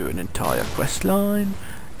go through an entire quest line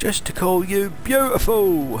just to call you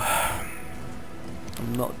beautiful.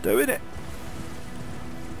 I'm not doing it.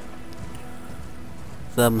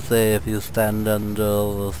 Some say if you stand under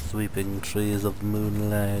the sweeping trees of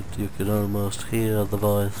moonlight, you can almost hear the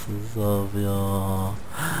voices of your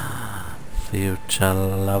future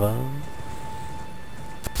lover.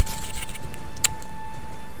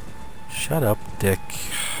 Shut up, dick.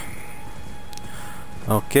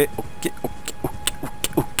 Okay.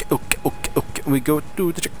 We go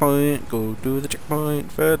to the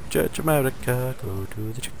checkpoint, Third Church America, go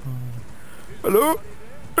to the checkpoint. Hello? Is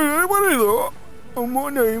anybody there? My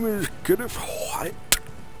name is Kenneth White.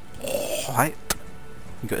 White?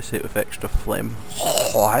 You gotta say it with extra phlegm.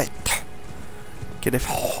 White. Kenneth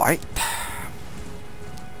White.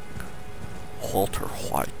 Walter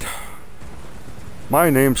White. My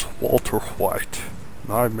name's Walter White,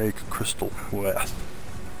 and I make crystal meth.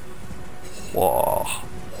 White.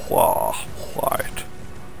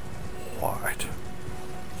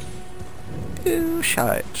 Oh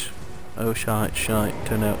shite. Oh shite,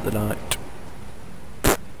 turn out the light.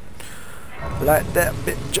 Light that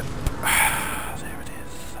bitch up. There it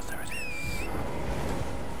is.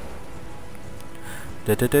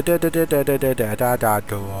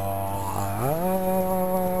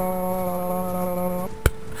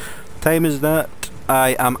 Time is that.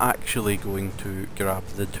 I am actually going to grab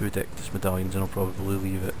the 2 Dictus medallions and I'll probably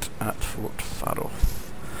leave it at Fort Farrow.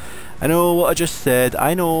 I know what I just said,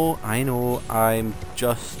 I know, I'm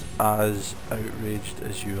just as outraged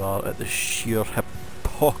as you are at the sheer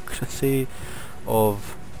hypocrisy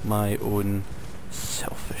of my own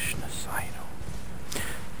selfishness, I know.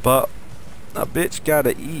 But, a bitch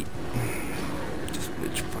gotta eat. This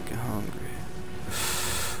bitch fucking hungry.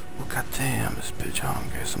 Oh goddamn, this bitch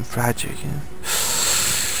hungry. Some fried chicken.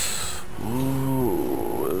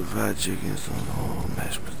 Ooh, fried chicken, some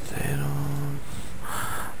mashed potatoes.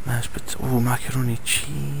 Ooh, macaroni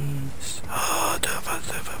cheese. Oh,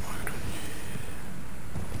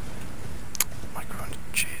 macaroni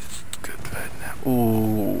cheese, good right now.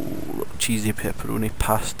 Ooh, cheesy pepperoni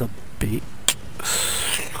pasta bake.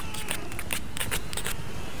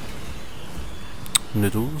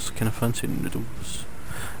 Noodles, can I fancy noodles?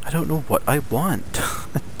 I don't know what I want.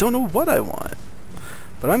 I don't know what I want.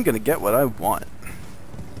 But I'm gonna get what I want.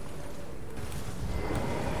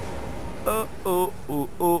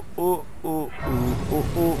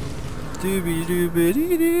 Dooby dooby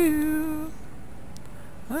doo doo.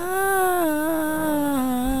 Ah.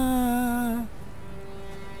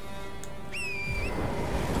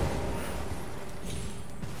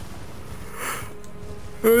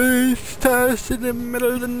 Stars in the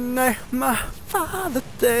middle of the night. My father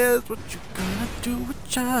says, what you gonna do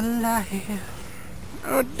with your life?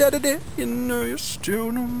 Oh, daddy, you know you're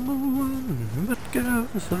still number 1. But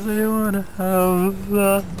girls, they wanna have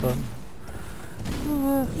fun.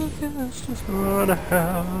 Girls just wanna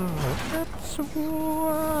have that's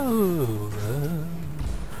wild.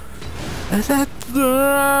 That's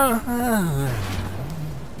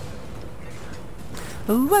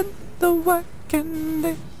when the working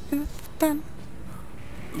day is done.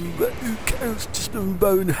 But you girls just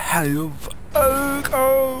wanna have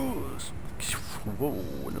girls. Whoa,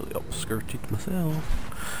 nearly upskirted myself.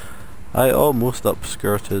 I almost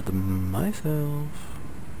upskirted myself.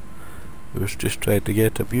 I was just trying to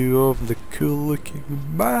get a view of the cool looking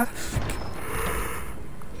mask.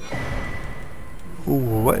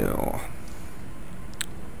 Oh well.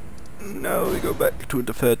 Now we go back to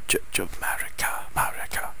the Third Church of America.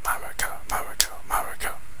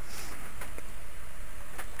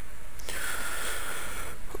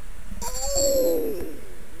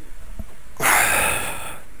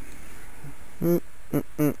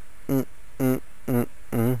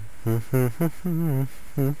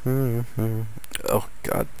 Oh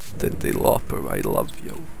God, Cindy Lauper, I love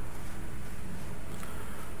you.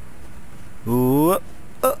 Ooh,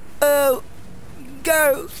 oh,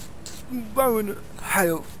 girls, just wanna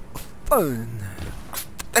have fun.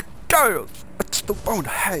 The girls, I just wanna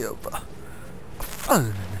have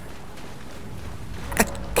fun. The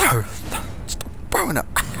girls, just wanna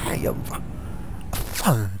have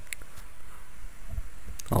fun.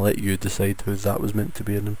 I'll let you decide who that was meant to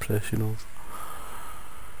be an impression of.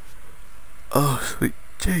 Oh, sweet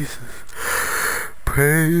Jesus.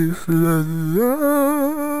 Praise the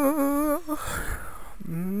Lord.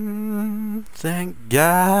 Thank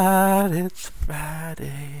God it's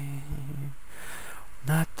Friday.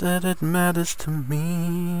 Not that it matters to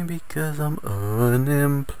me because I'm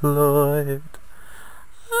unemployed.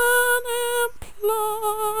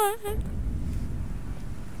 Unemployed.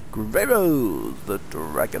 Grevels, the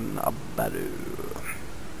dragon of Baru.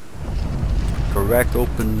 Correct,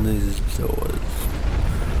 open these doors.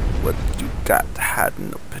 What you got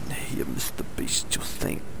hiding up in here, Mr. Beast, you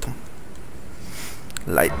think?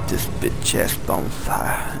 Light this bitch chest on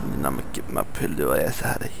fire, and then I'ma get my pillow ass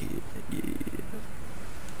out of here. Yeah.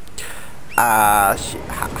 Ah, shit,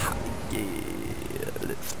 ha, ha, yeah.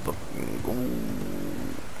 Let's fucking go.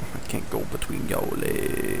 I can't go between your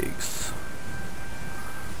legs.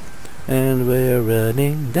 And we're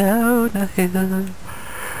running down a hill.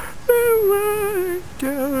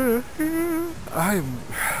 I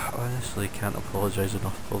honestly can't apologise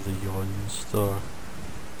enough for the yawns. They're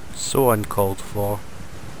so uncalled for.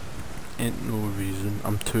 Ain't no reason.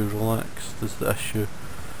 I'm too relaxed is the issue.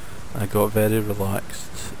 I got very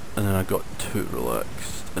relaxed and then I got too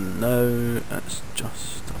relaxed and now it's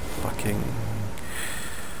just a fucking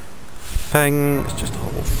thing. It's just a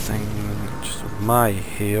whole thing. Just my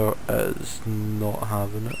hair is not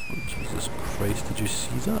having it. Oh, Jesus Christ, did you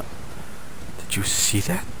see that? Did you see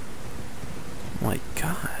that? Oh my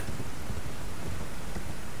God.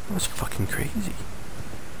 That was fucking crazy.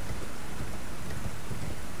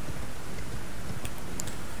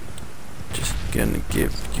 Just gonna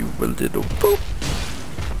give you a little boop.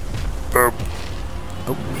 Boop.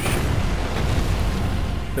 Oh shit.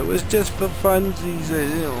 It was just for funsies. I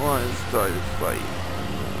didn't want to start a fight.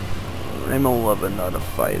 I'm a lover, not a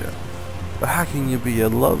fighter. But how can you be a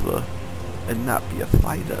lover and not be a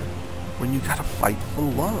fighter when you gotta fight for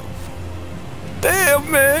love? Damn,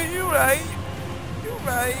 man, you right. You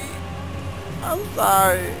right. I'm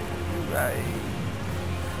sorry. You right.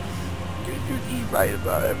 You're right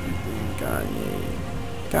about everything, Kanye.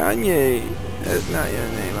 Kanye. That's not your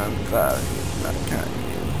name. I'm sorry. It's not Kanye.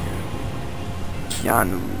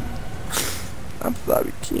 Keanu. I'm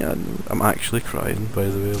sorry, Keanu. I'm actually crying, by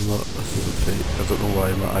the way. I'm not. This isn't fake. I don't know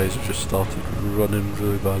why my eyes have just started running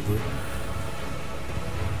really badly.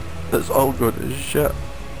 It's all good as shit.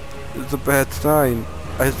 It's a bad sign.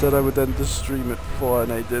 I said I would end the stream at 4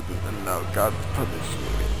 and I didn't, and now God's punishing me.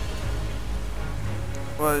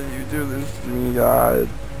 Why did you do this to me, God?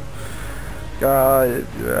 God, if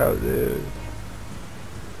you're out there,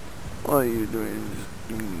 why are you doing this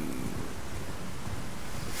to me?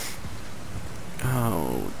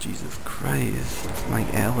 Oh, Jesus Christ, it's my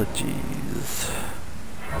allergies.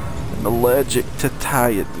 I'm allergic to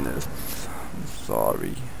tiredness. I'm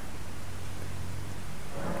sorry.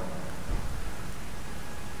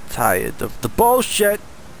 Tired of the bullshit.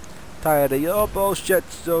 Tired of your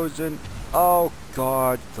bullshit, Susan. Oh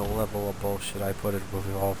God, the level of bullshit I put in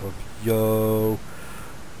with off of yo.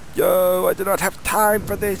 Yo, I do not have time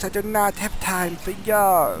for this. I do not have time for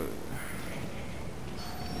yo.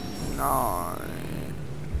 No.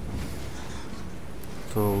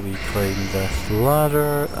 So we climb this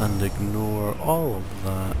ladder and ignore all of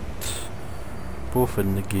that, both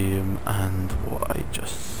in the game and what I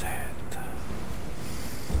just said.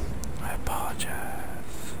 I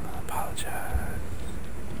apologize. I apologize.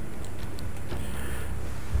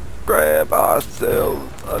 Grab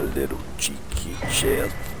ourselves a little cheeky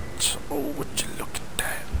chest. Oh, would you look at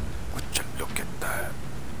that? Would you look at that?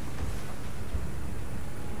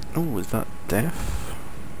 Oh, is that death?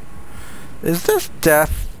 Is this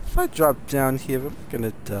death? If I drop down here, I'm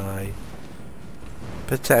gonna die.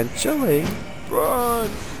 Potentially. Run!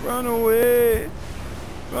 Run away!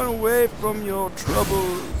 Run away from your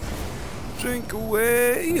troubles. Drink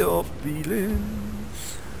away your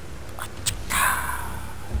feelings.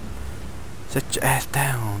 Set your ass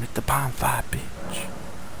down at the bonfire, bitch.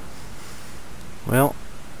 Well,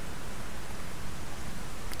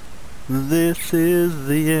 this is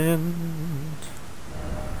the end.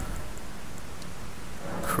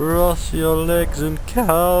 Cross your legs and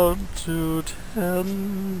count to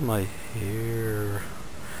 10. My hair.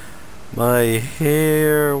 My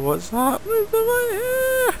hair, what's happening to my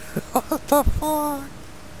hair? What the fuck?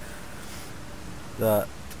 That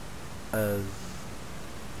is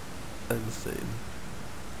insane.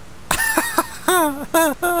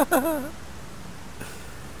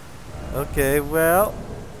 Okay, well,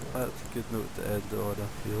 that's a good note to end on,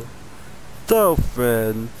 I feel. So,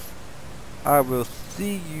 friends, I will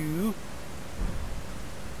see you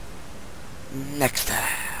next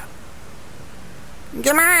time.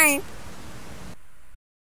 Good night.